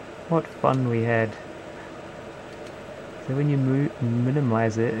ago. What fun we had. So when you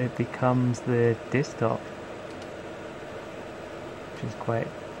minimize it, it becomes the desktop, which is quite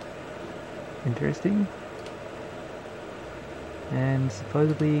interesting. And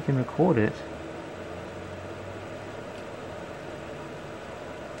supposedly you can record it.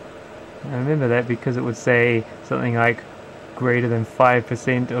 I remember that because it would say something like greater than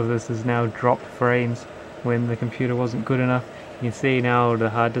 5% of this is now dropped frames when the computer wasn't good enough. You can see now the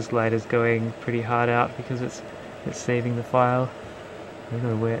hard disk light is going pretty hard out because it's saving the file. I don't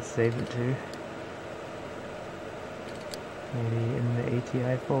know where it saved it to. Maybe in the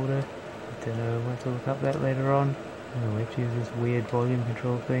ATI folder. I don't know, we'll have to look up that later on. Oh, we have to use this weird volume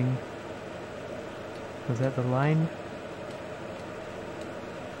control thing. Was that the line?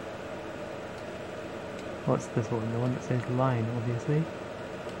 What's this one? The one that says line, obviously.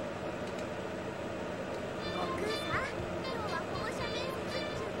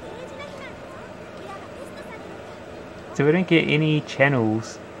 So we don't get any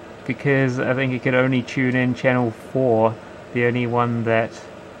channels because I think it could only tune in channel 4, the only one that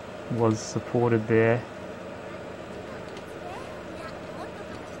was supported there.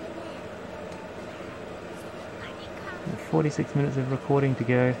 46 minutes of recording to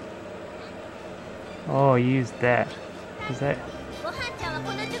go. Oh, use that. Is that like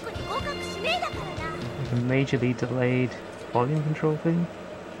a majorly delayed volume control thing?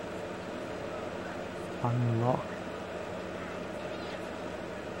 Unlock.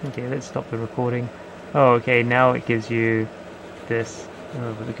 Okay, let's stop the recording. Oh, okay, now it gives you this.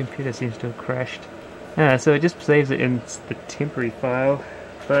 Oh, but the computer seems to have crashed. So it just saves it in the temporary file,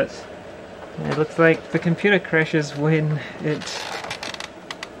 but it looks like the computer crashes when it...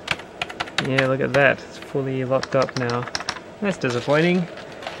 Yeah, look at that. It's fully locked up now. That's disappointing.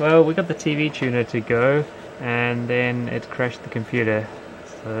 Well, we got the TV tuner to go, and then it crashed the computer.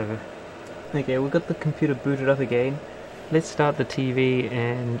 So, okay, we got the computer booted up again. Let's start the TV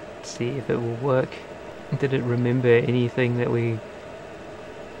and see if it will work. Did it remember anything that we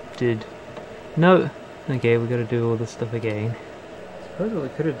did? No. Okay, we got to do all this stuff again. I suppose what we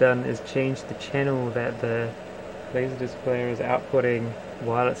could have done is change the channel that the Laserdisc player is outputting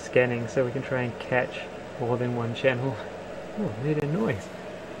while it's scanning, so we can try and catch more than one channel. Oh, it made a noise.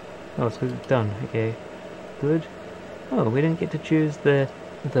 Oh, it's because it's done. Okay, good. Oh, we didn't get to choose the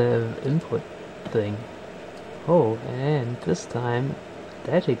input thing. Oh, and this time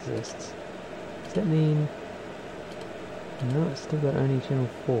that exists. Does that mean... No, it's still got only channel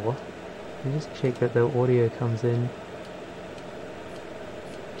 4. Let me just check that the audio comes in.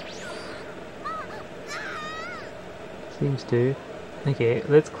 Seems to. Okay,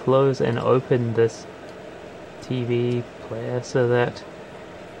 let's close and open this TV player so that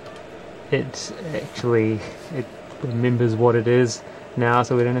it remembers what it is now,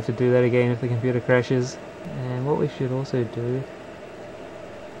 so we don't have to do that again if the computer crashes. And what we should also do,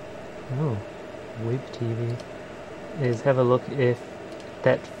 oh, web TV, is have a look if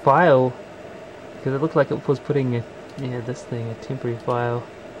that file, because it looked like it was putting a, this thing, a temporary file.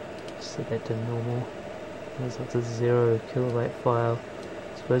 Set that to normal. That's a 0 kilobyte file.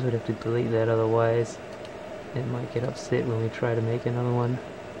 I suppose we'd have to delete that, otherwise it might get upset when we try to make another one.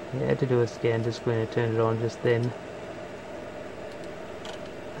 Yeah, I had to do a scan just when I turned it on just then.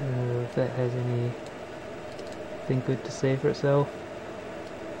 I don't know if that has anything good to say for itself.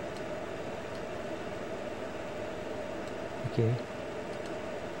 Okay.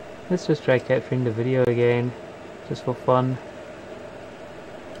 Let's just try capturing the video again, just for fun.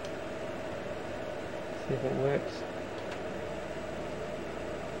 See if it works.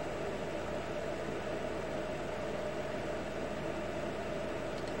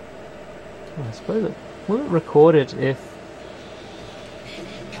 Oh, I suppose it will record it if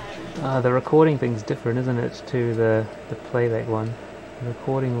the recording thing's different, isn't it, to the playback one. The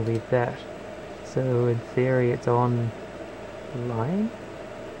recording will be that. So in theory it's on line?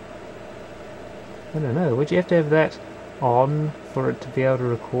 I don't know. Would you have to have that on for it to be able to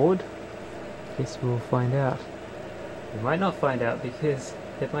record? Guess we'll find out. We might not find out because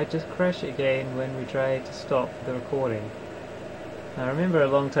it might just crash again when we try to stop the recording. I remember a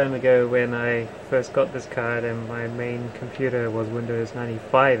long time ago when I first got this card and my main computer was Windows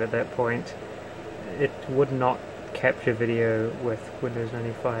 95 at that point, it would not capture video with Windows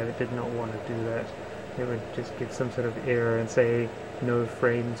 95. It did not want to do that. It would just give some sort of error and say no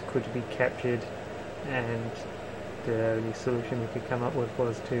frames could be captured, and the only solution we could come up with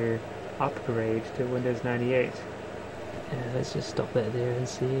was to upgrade to Windows 98. Let's just stop that there and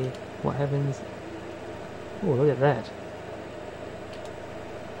see what happens. Oh, look at that.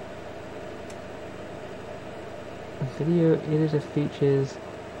 Video editor features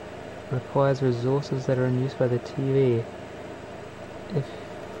requires resources that are in use by the TV. If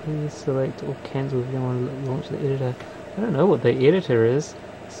please select or cancel if you want to launch the editor. I don't know what the editor is,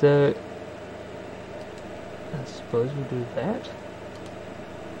 so I suppose we'll do that.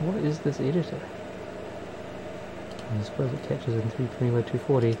 What is this editor? I suppose it catches in 320 by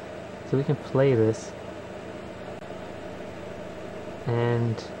 240, so we can play this,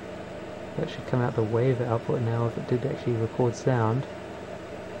 and that should come out the wave output now if it did actually record sound.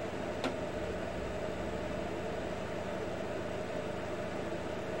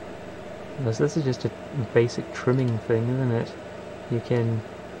 So this is just a basic trimming thing, isn't it? You can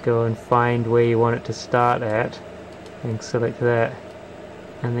go and find where you want it to start at and select that,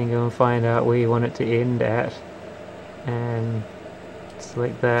 and then go and find out where you want it to end at and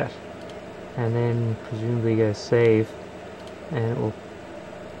select that, and then presumably go save, and it will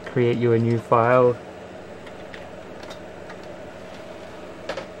create you a new file.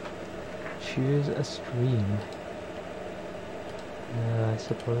 Choose a stream. I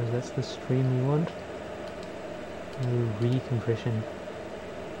suppose that's the stream we want. Recompression.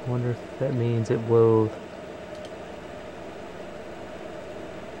 I wonder if that means it will...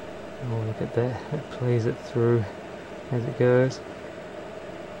 Oh, look at that. It plays it through as it goes.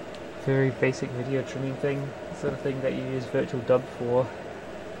 Very basic video trimming thing. The sort of thing that you use Virtual Dub for.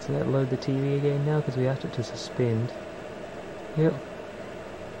 So that load the TV again now because we asked it to suspend. Yep.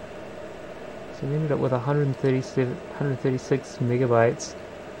 So we ended up with 136 megabytes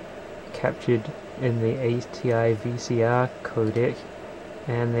captured in the ATI VCR codec,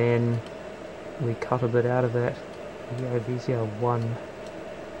 and then we cut a bit out of that ATI VCR 1.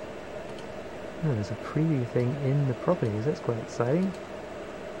 Oh, there's a preview thing in the properties, that's quite exciting.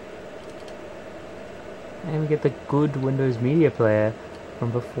 And we get the good Windows Media Player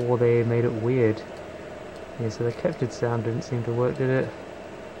from before they made it weird. Yeah, so the captured sound didn't seem to work, did it?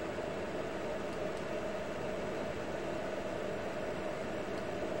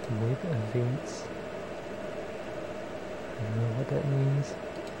 Web events. I don't know what that means.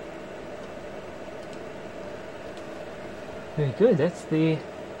 Very good, that's the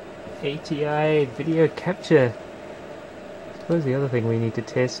ATI video capture. I suppose the other thing we need to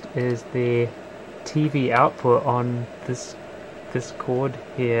test is the TV output on this cord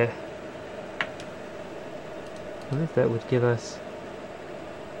here. I wonder if that would give us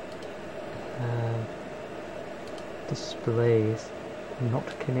displays not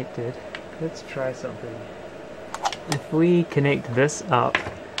connected. Let's try something. If we connect this up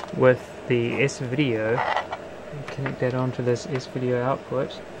with the S-Video, connect that onto this S-Video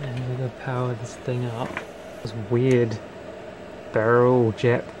output, and we go power this thing up. This weird barrel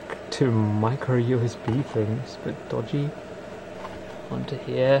jack to micro USB thing, it's a bit dodgy. Onto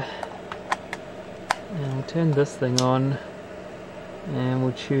here, and we'll turn this thing on, and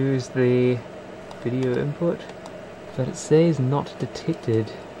we'll choose the video input. But it says not detected.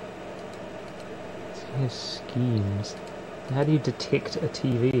 So you have schemes. How do you detect a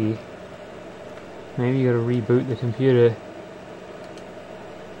TV? Maybe you gotta reboot the computer.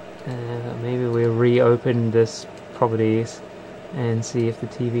 Maybe we'll reopen this properties and see if the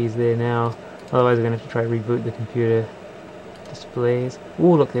TV's there now. Otherwise we're gonna have to try reboot the computer. Displays.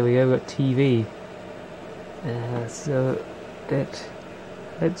 Oh look, there we go, we've got TV. So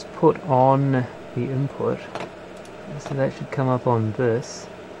let's put on the input. So that should come up on this.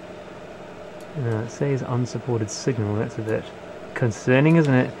 It says unsupported signal, that's a bit concerning,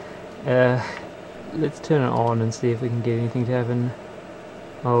 isn't it? Let's turn it on and see if we can get anything to happen.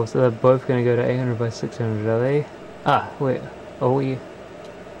 Oh, so they're both going to go to 800 by 600, are they? Ah, wait, are we?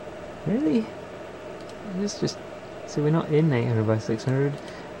 Really? Let's just... So we're not in 800 by 600.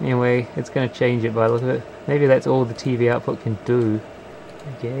 Anyway, it's going to change it by the look of it. Maybe that's all the TV output can do.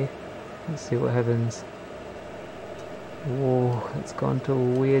 Okay, let's see what happens. Whoa, it's gone to a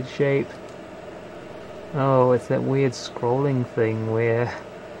weird shape. Oh, it's that weird scrolling thing where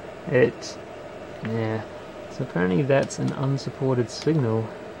it... Yeah. So apparently that's an unsupported signal.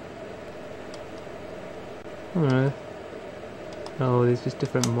 I don't know. Oh, there's just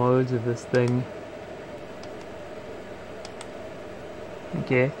different modes of this thing.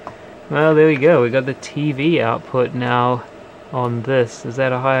 Okay. Well, there we go. We got the TV output now on this. Is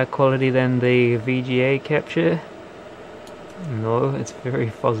that a higher quality than the VGA capture? No, it's very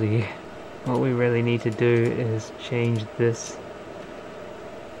fuzzy. What we really need to do is change this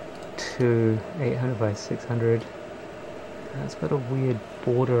to 800 by 600 It's got a weird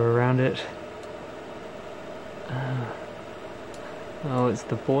border around it. Oh, it's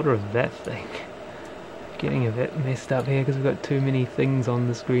the border of that thing. Getting a bit messed up here because we've got too many things on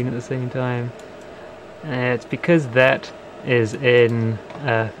the screen at the same time. It's because that is in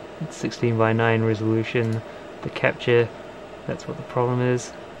 16:9 resolution, the capture. That's what the problem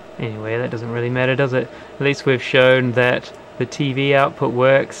is. Anyway, that doesn't really matter, does it? At least we've shown that the TV output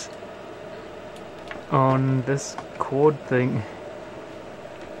works on this cord thing.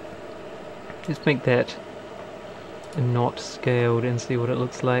 Just make that not scaled and see what it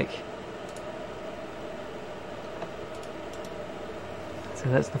looks like. So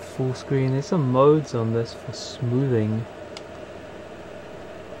that's the full screen. There's some modes on this for smoothing.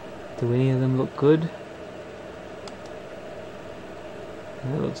 Do any of them look good?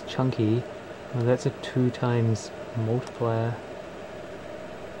 That looks chunky. Oh, that's a 2x multiplier.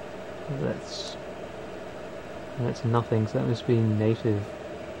 That's nothing, so that must be native.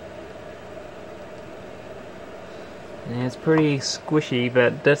 Yeah, it's pretty squishy,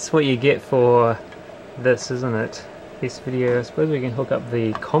 but that's what you get for this, isn't it? This video. I suppose we can hook up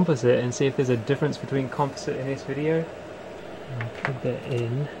the composite and see if there's a difference between composite and this video. I'll plug that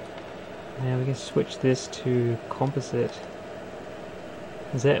in. Now we can switch this to composite.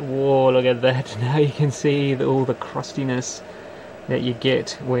 Is that? Whoa, look at that. Now you can see all the crustiness that you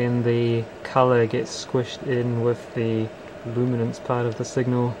get when the color gets squished in with the luminance part of the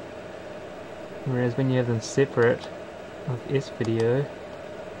signal. Whereas when you have them separate of S video,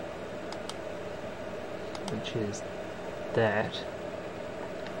 which is that,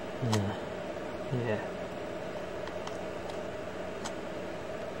 yeah,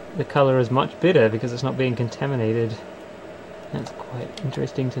 the color is much better because it's not being contaminated. That's quite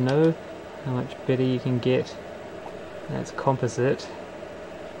interesting to know how much better you can get. That's composite.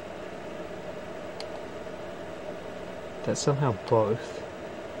 That's somehow both.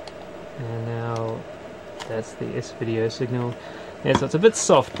 And now that's the S video signal. Yeah, so it's a bit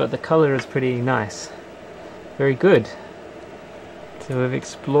soft, but the color is pretty nice. Very good. So we've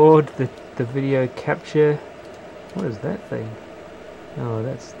explored the video capture. What is that thing? Oh,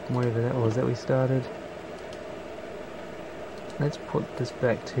 that's whatever that was that we started. Let's put this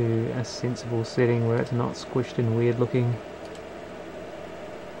back to a sensible setting where it's not squished and weird looking.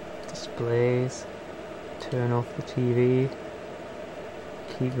 Displays. Turn off the TV.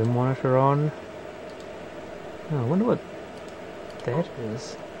 Keep the monitor on. Oh, I wonder what that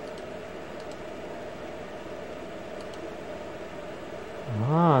is.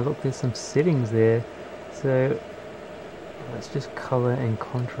 Ah, look, there's some settings there. So let's just color and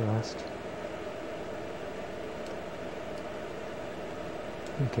contrast.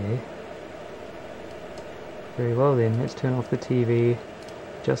 Okay. Very well then, let's turn off the TV,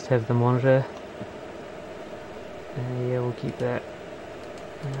 just have the monitor. Yeah, we'll keep that.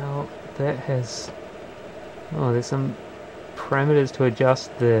 Now that has... oh, there's some parameters to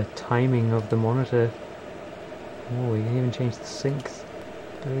adjust the timing of the monitor. Oh, you can even change the syncs.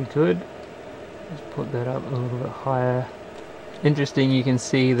 Very good. Let's put that up a little bit higher. Interesting, you can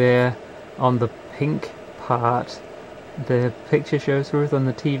see there on the pink part the picture shows through on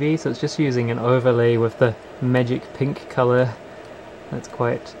the TV, so it's just using an overlay with the magic pink color. That's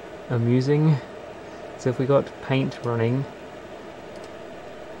quite amusing. So if we got paint running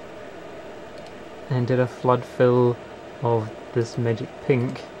and did a flood fill of this magic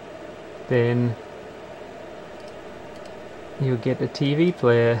pink, then you'll get a TV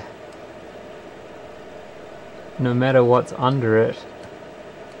player no matter what's under it.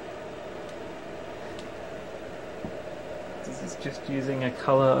 This is just using a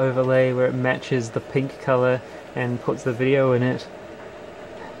color overlay where it matches the pink color and puts the video in it.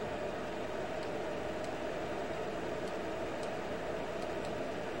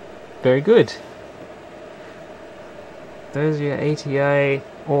 Very good. There's your ATI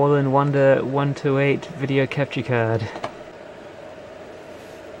All-in-Wonder 128 video capture card.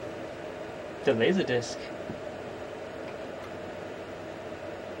 The Laserdisc.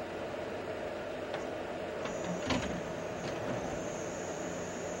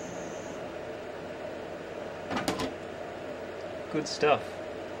 Good stuff.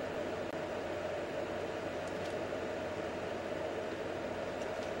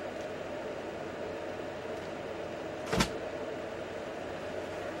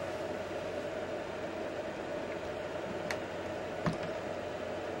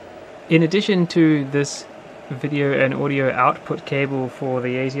 In addition to this video and audio output cable for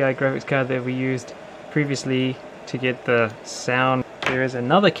the ATI graphics card that we used previously to get the sound, there is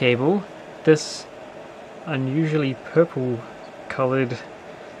another cable, this unusually purple colored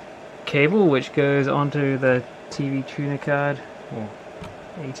cable, which goes onto the TV Tuner card, or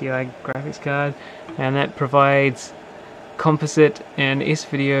ATI graphics card, and that provides composite and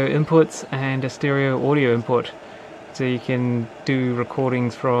S-video inputs and a stereo audio input. So you can do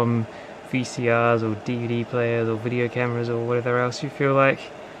recordings from VCRs or DVD players or video cameras or whatever else you feel like.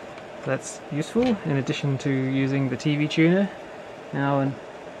 That's useful in addition to using the TV tuner. Now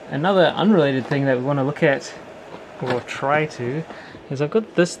another unrelated thing that we want to look at, or try to, is I've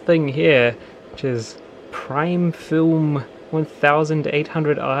got this thing here which is Prime Film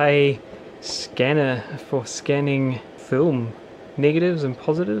 1800i scanner for scanning film negatives and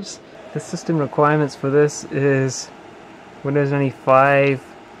positives. The system requirements for this is Windows 95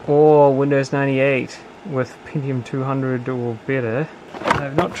 or Windows 98 with Pentium 200 or better.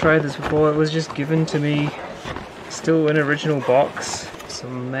 I've not tried this before, it was just given to me still in original box.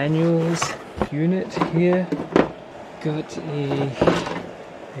 Some manuals, unit here, got a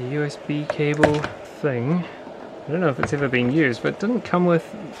USB cable thing. I don't know if it's ever been used, but it didn't come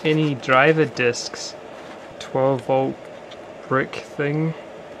with any driver discs. 12 volt brick thing.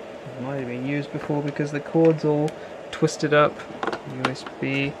 It might have been used before because the cord's all twisted up.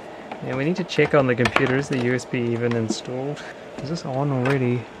 USB. Yeah, we need to check on the computer. Is the USB even installed? Is this on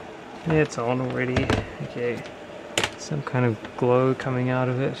already? Yeah, it's on already. Okay. Some kind of glow coming out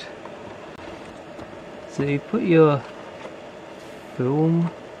of it. So you put your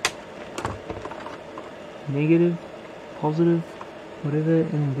film, negative, positive, whatever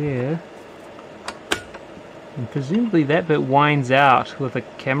in there. And presumably that bit winds out with a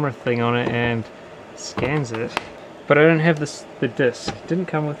camera thing on it and scans it. But I don't have the disc. It didn't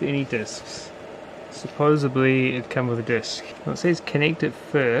come with any discs. Supposedly it came with a disc. Well, it says connect it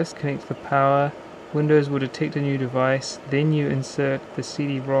first, connect the power. Windows will detect a new device, then you insert the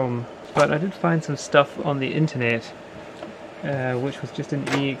CD-ROM. But I did find some stuff on the internet, which was just an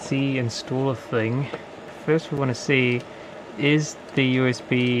exe installer thing. First we want to see, is the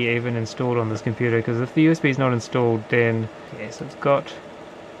USB even installed on this computer? Because if the USB is not installed, then yes, it's got.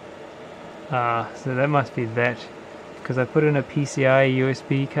 So that must be that. Because I put in a PCI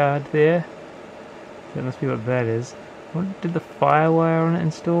USB card there. That must be what that is. What did the FireWire on it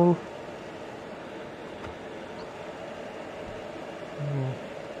install?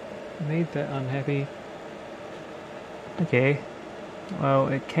 Made that unhappy. Okay. Well,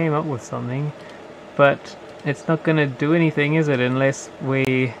 it came up with something, but it's not going to do anything, is it, unless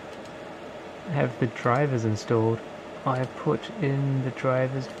we have the drivers installed. I put in the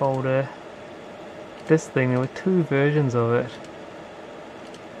drivers folder this thing. There were two versions of it,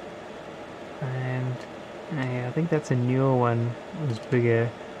 and yeah, I think that's a newer one. It was bigger.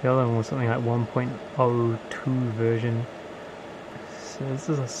 The other one was something like 1.02 version. So this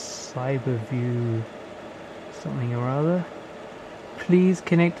is a LabVIEW something or other. Please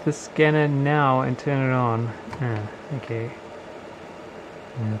connect the scanner now and turn it on. Okay.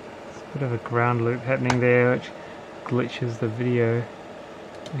 Yeah, there's a bit of a ground loop happening there which glitches the video.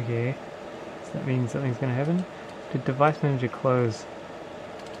 Okay. Does that mean something's going to happen? Did device manager close?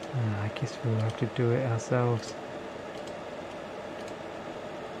 I guess we'll have to do it ourselves.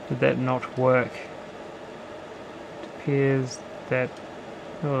 Did that not work? It appears that,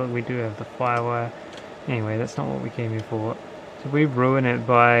 oh, we do have the FireWire. Anyway, that's not what we came here for. So we ruin it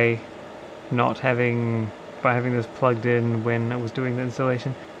by not having this plugged in when it was doing the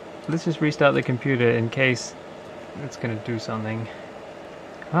installation. Let's just restart the computer in case it's going to do something.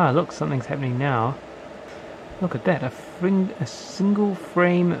 Ah, look, something's happening now. Look at that, a single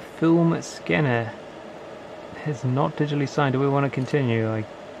frame film scanner has not digitally signed. Do we want to continue? I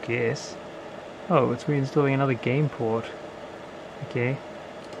guess. Oh, it's reinstalling another game port. Okay.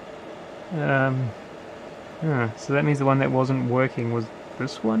 So that means the one that wasn't working was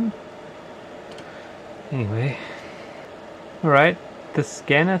this one? Anyway. Alright, the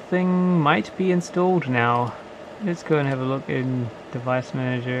scanner thing might be installed now. Let's go and have a look in Device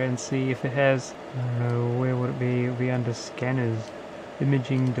Manager and see if it has, I don't know, where would it be? It would be under Scanners,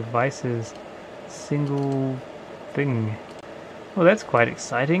 Imaging Devices, Single Thing. Well, that's quite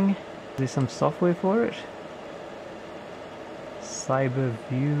exciting. Is there some software for it?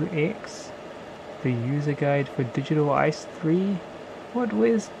 LabVIEW X, the user guide for Digital Ice 3. What?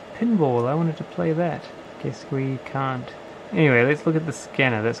 Where's Pinball? I wanted to play that. Guess we can't. Anyway, let's look at the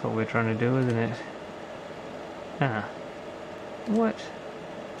scanner. That's what we're trying to do, isn't it? What?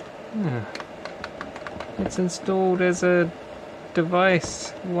 It's installed as a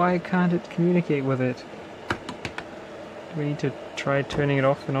device. Why can't it communicate with it? We need to try turning it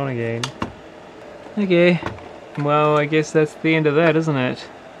off and on again. Okay. Well, I guess that's the end of that, isn't it?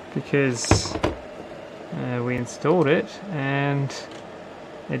 Because we installed it and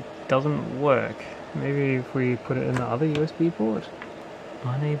it doesn't work. Maybe if we put it in the other USB port?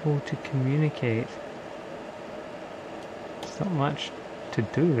 Unable to communicate. There's not much to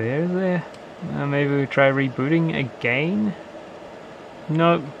do there, is there? Maybe we try rebooting again?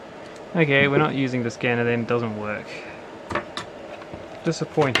 Nope. Okay, we're not using the scanner then, it doesn't work.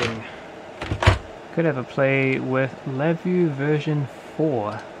 Disappointing. Could have a play with LabVIEW version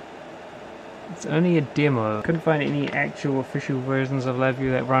 4. It's only a demo. Couldn't find any actual official versions of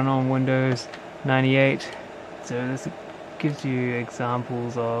LabVIEW that run on Windows 98. So this gives you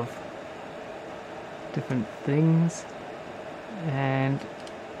examples of different things. And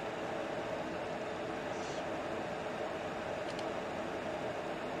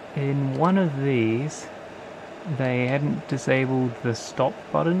in one of these, they hadn't disabled the stop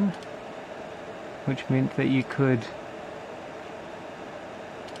button, which meant that you could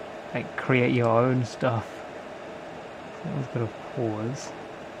like create your own stuff. That was got a pause.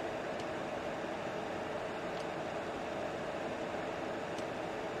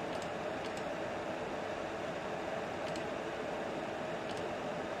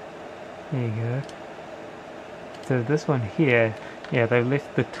 There you go. So this one here, yeah, they've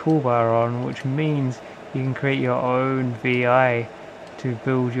left the toolbar on, which means you can create your own VI to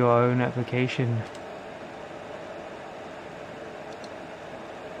build your own application.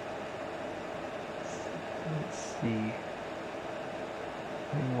 Let's see.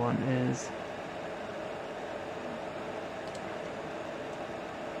 One is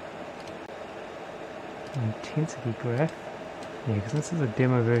intensity graph. Yeah, because this is a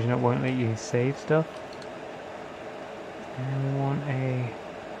demo version, it won't let you save stuff. And we want a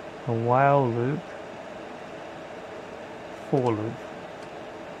while loop, for loop.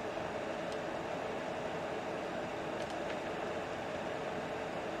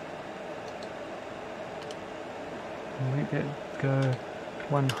 Make that go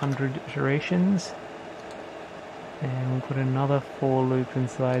 100 iterations. And we'll put another for loop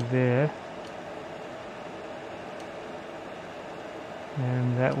inside there.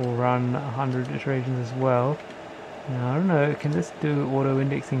 And that will run 100 iterations as well. Now I don't know, can this do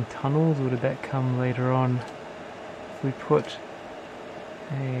auto-indexing tunnels, or did that come later on? If we put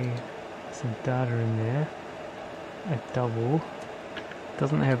some data in there, a double,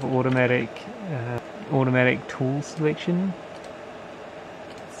 doesn't have automatic tool selection.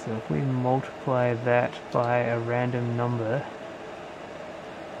 So if we multiply that by a random number,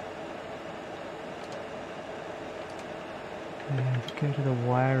 and go to the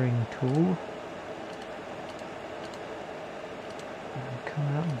wiring tool, and come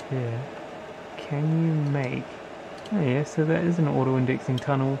out there, can you make, oh yeah, so that is an auto-indexing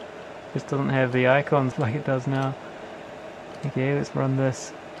tunnel, just doesn't have the icons like it does now. Okay, let's run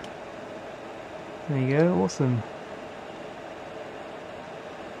this. There you go, awesome.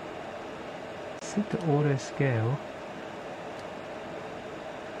 Set to auto scale.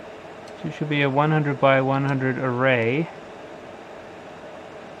 So it should be a 100 by 100 array.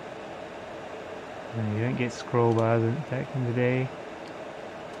 No, you don't get scroll bars back in the day.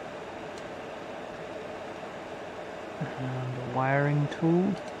 The wiring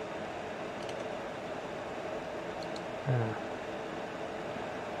tool.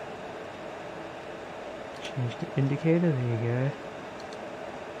 Change the indicator, there you go.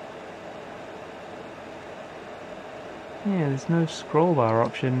 Yeah, there's no scroll bar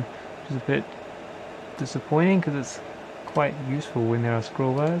option, which is a bit disappointing because it's quite useful when there are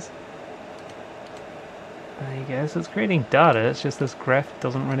scroll bars. There you go, so it's creating data, it's just this graph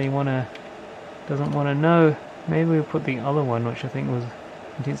doesn't want to know. Maybe we'll put the other one, which I think was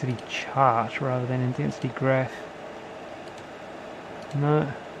intensity chart rather than intensity graph.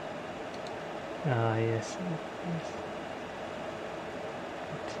 No. Ah, yes.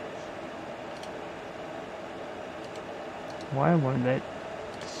 Why won't that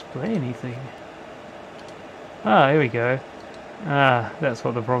display anything? Ah, here we go. Ah, that's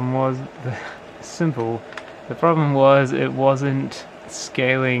what the problem was. Simple. The problem was it wasn't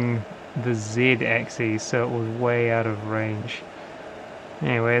scaling the Z axis, so it was way out of range.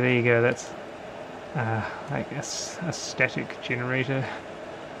 Anyway, there you go. That's I guess a static generator.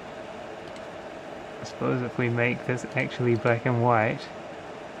 I suppose if we make this actually black and white,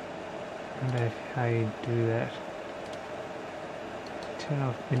 I wonder how you do that. Turn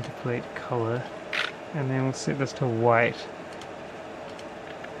off interpolate color, and then we'll set this to white.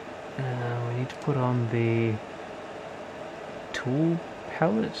 We need to put on the tool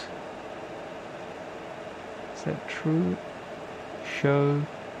palette. Is that true? Show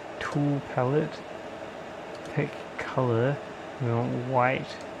tool palette. Pick color. We want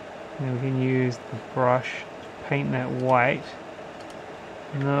white. And then we can use the brush to paint that white.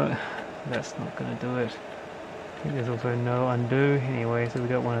 No, That's not gonna do it. I think there's also no undo anyway, so we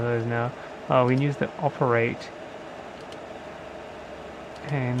got one of those now. Oh, we can use the operate.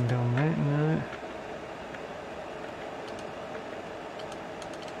 And on that, no.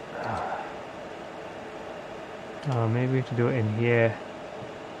 Oh, maybe we have to do it in here.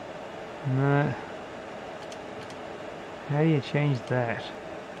 No. How do you change that?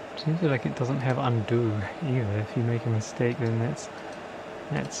 Seems like it doesn't have undo either. If you make a mistake, then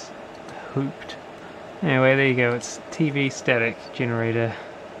that's hooped. Anyway, there you go. It's TV static generator.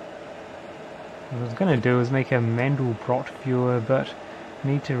 What I was going to do is make a Mandelbrot viewer, but I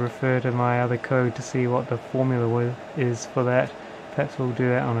need to refer to my other code to see what the formula is for that. Perhaps we'll do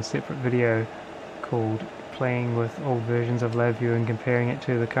that on a separate video called Playing with Old Versions of LabVIEW and comparing it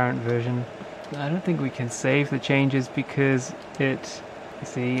to the current version. I don't think we can save the changes because it, you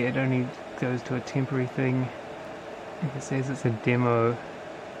see, it only goes to a temporary thing. If it says it's a demo,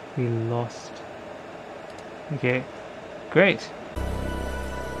 we lost. Okay, great.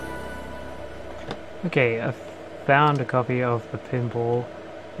 Okay, I found a copy of the Pinball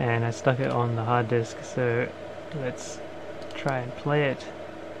and I stuck it on the hard disk, so let's try and play it.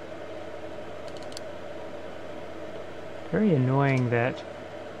 Very annoying that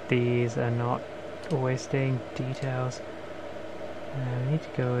these are not always staying details. We need to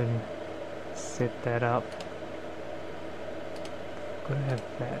go and set that up. Gotta have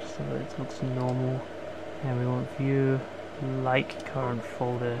that so that it looks normal. And we want view like current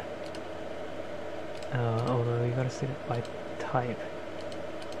folder. Although you gotta set it by type.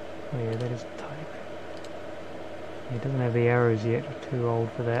 Oh yeah, that is type. It doesn't have the arrows yet, we're too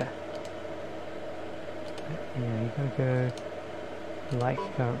old for that. Yeah, you gotta go like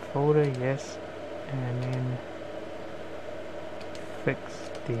current folder, yes, and then fix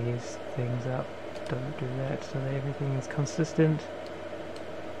these things up. Don't do that so that everything is consistent.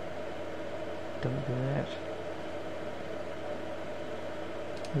 Don't do that.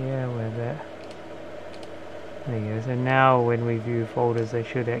 Yeah, we're there. There you go. So now when we view folders, they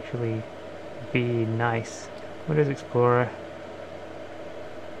should actually be nice. Windows Explorer.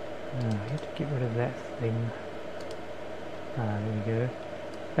 Oh, you have to get rid of that thing. Ah, there we go.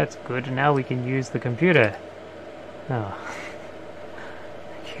 That's good. Now we can use the computer. Oh.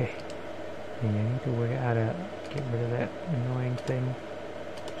 Okay. Yeah, I need to work out how to get rid of that annoying thing.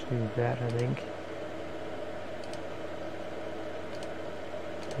 Do that, I think.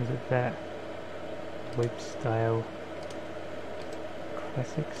 Is it that? Web style?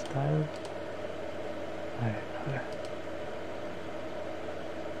 Classic style? I don't know.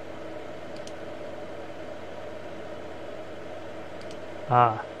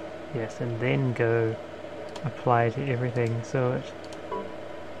 Ah, yes, and then go apply to everything so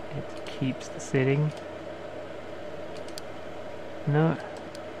it keeps the setting. No.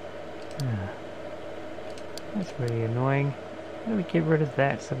 That's really annoying. How do we get rid of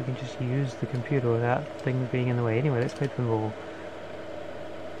that so we can just use the computer without things being in the way? Anyway, let's play Pinball.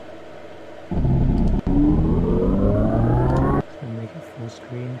 Just gonna make it full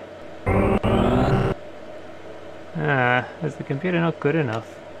screen. Ah, is the computer not good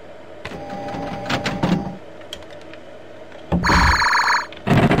enough?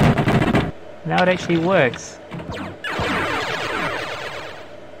 Now it actually works.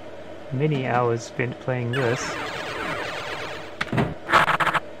 Many hours spent playing this.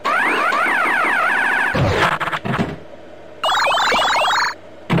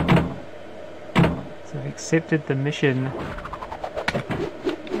 So I've accepted the mission.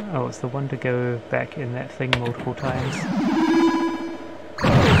 Oh, it's the one to go back in that thing multiple times.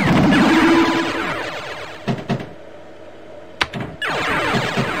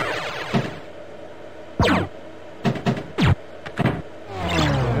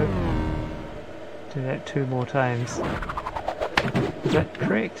 Do that 2 more times. Is that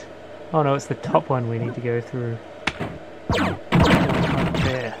correct? Oh no, it's the top one we need to go through. Up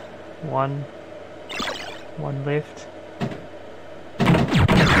there. One left.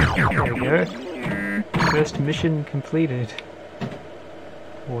 There we go. First mission completed.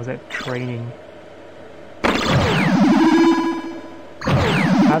 Or was that training?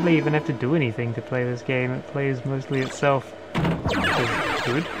 Hardly even have to do anything to play this game. It plays mostly itself. Which is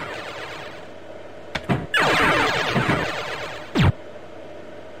good.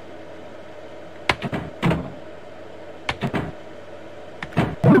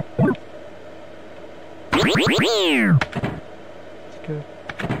 Let's go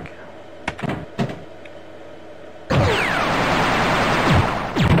back.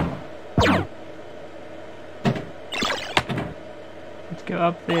 Let's go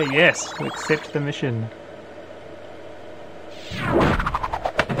up there, yes, to accept the mission.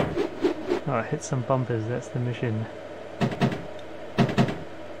 Oh, hit some bumpers, that's the mission.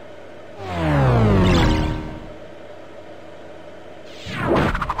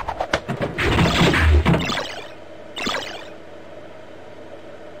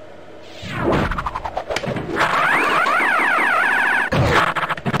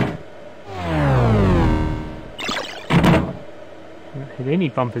 Haven't hit any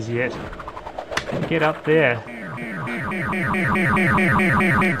bumpers yet. Get up there.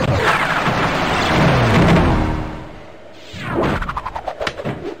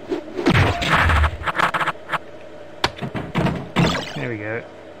 There we go.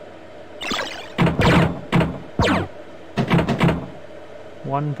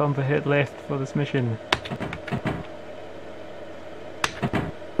 One bumper hit left for this mission.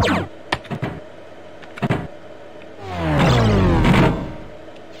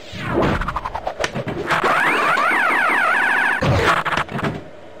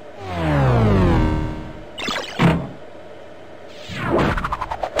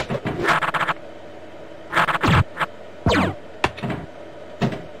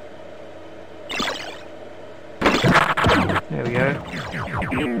 There we go.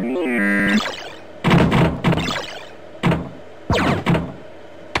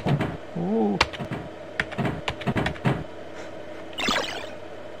 Ooh.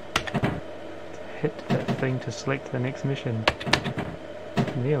 Hit that thing to select the next mission.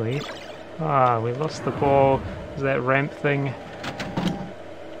 Nearly. Ah, we lost the ball. Is that ramp thing?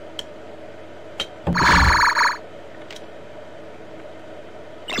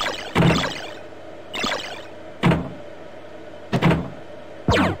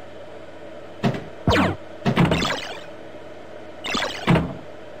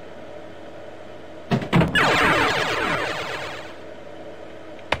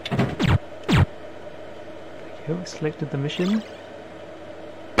 We selected the mission.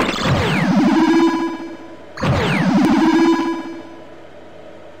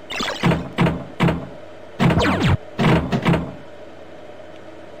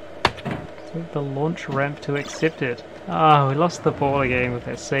 Select the launch ramp to accept it. Ah, we lost the ball again with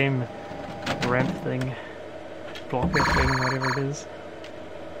that same ramp thing, blocker thing, whatever it is.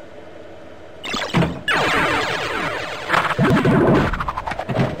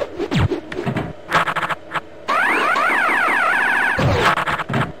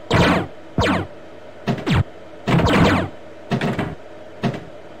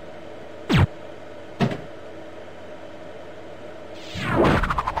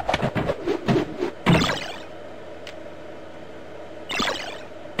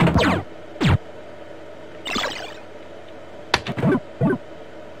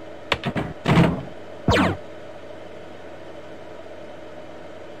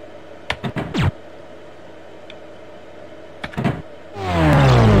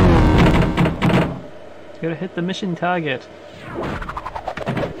 Gotta hit the mission target.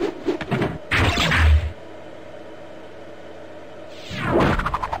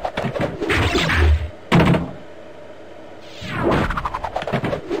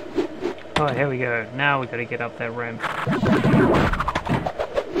 Oh, here we go. Now we gotta get up that ramp.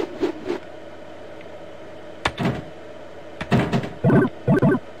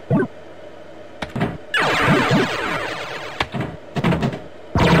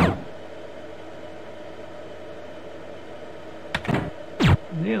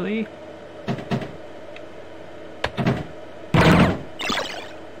 Nearly.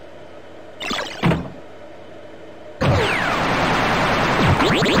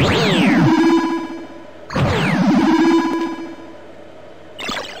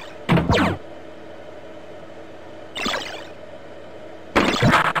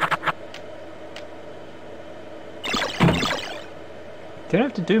 Don't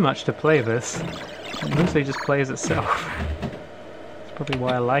have to do much to play this. It mostly just plays itself. That's probably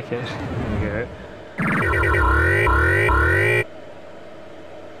why I like it. There we go.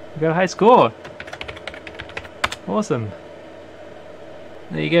 We got a high score! Awesome.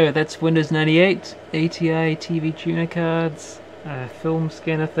 There you go, that's Windows 98, ATI TV Tuner cards, a film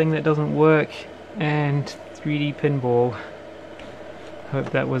scanner thing that doesn't work, and 3D pinball. Hope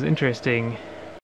that was interesting.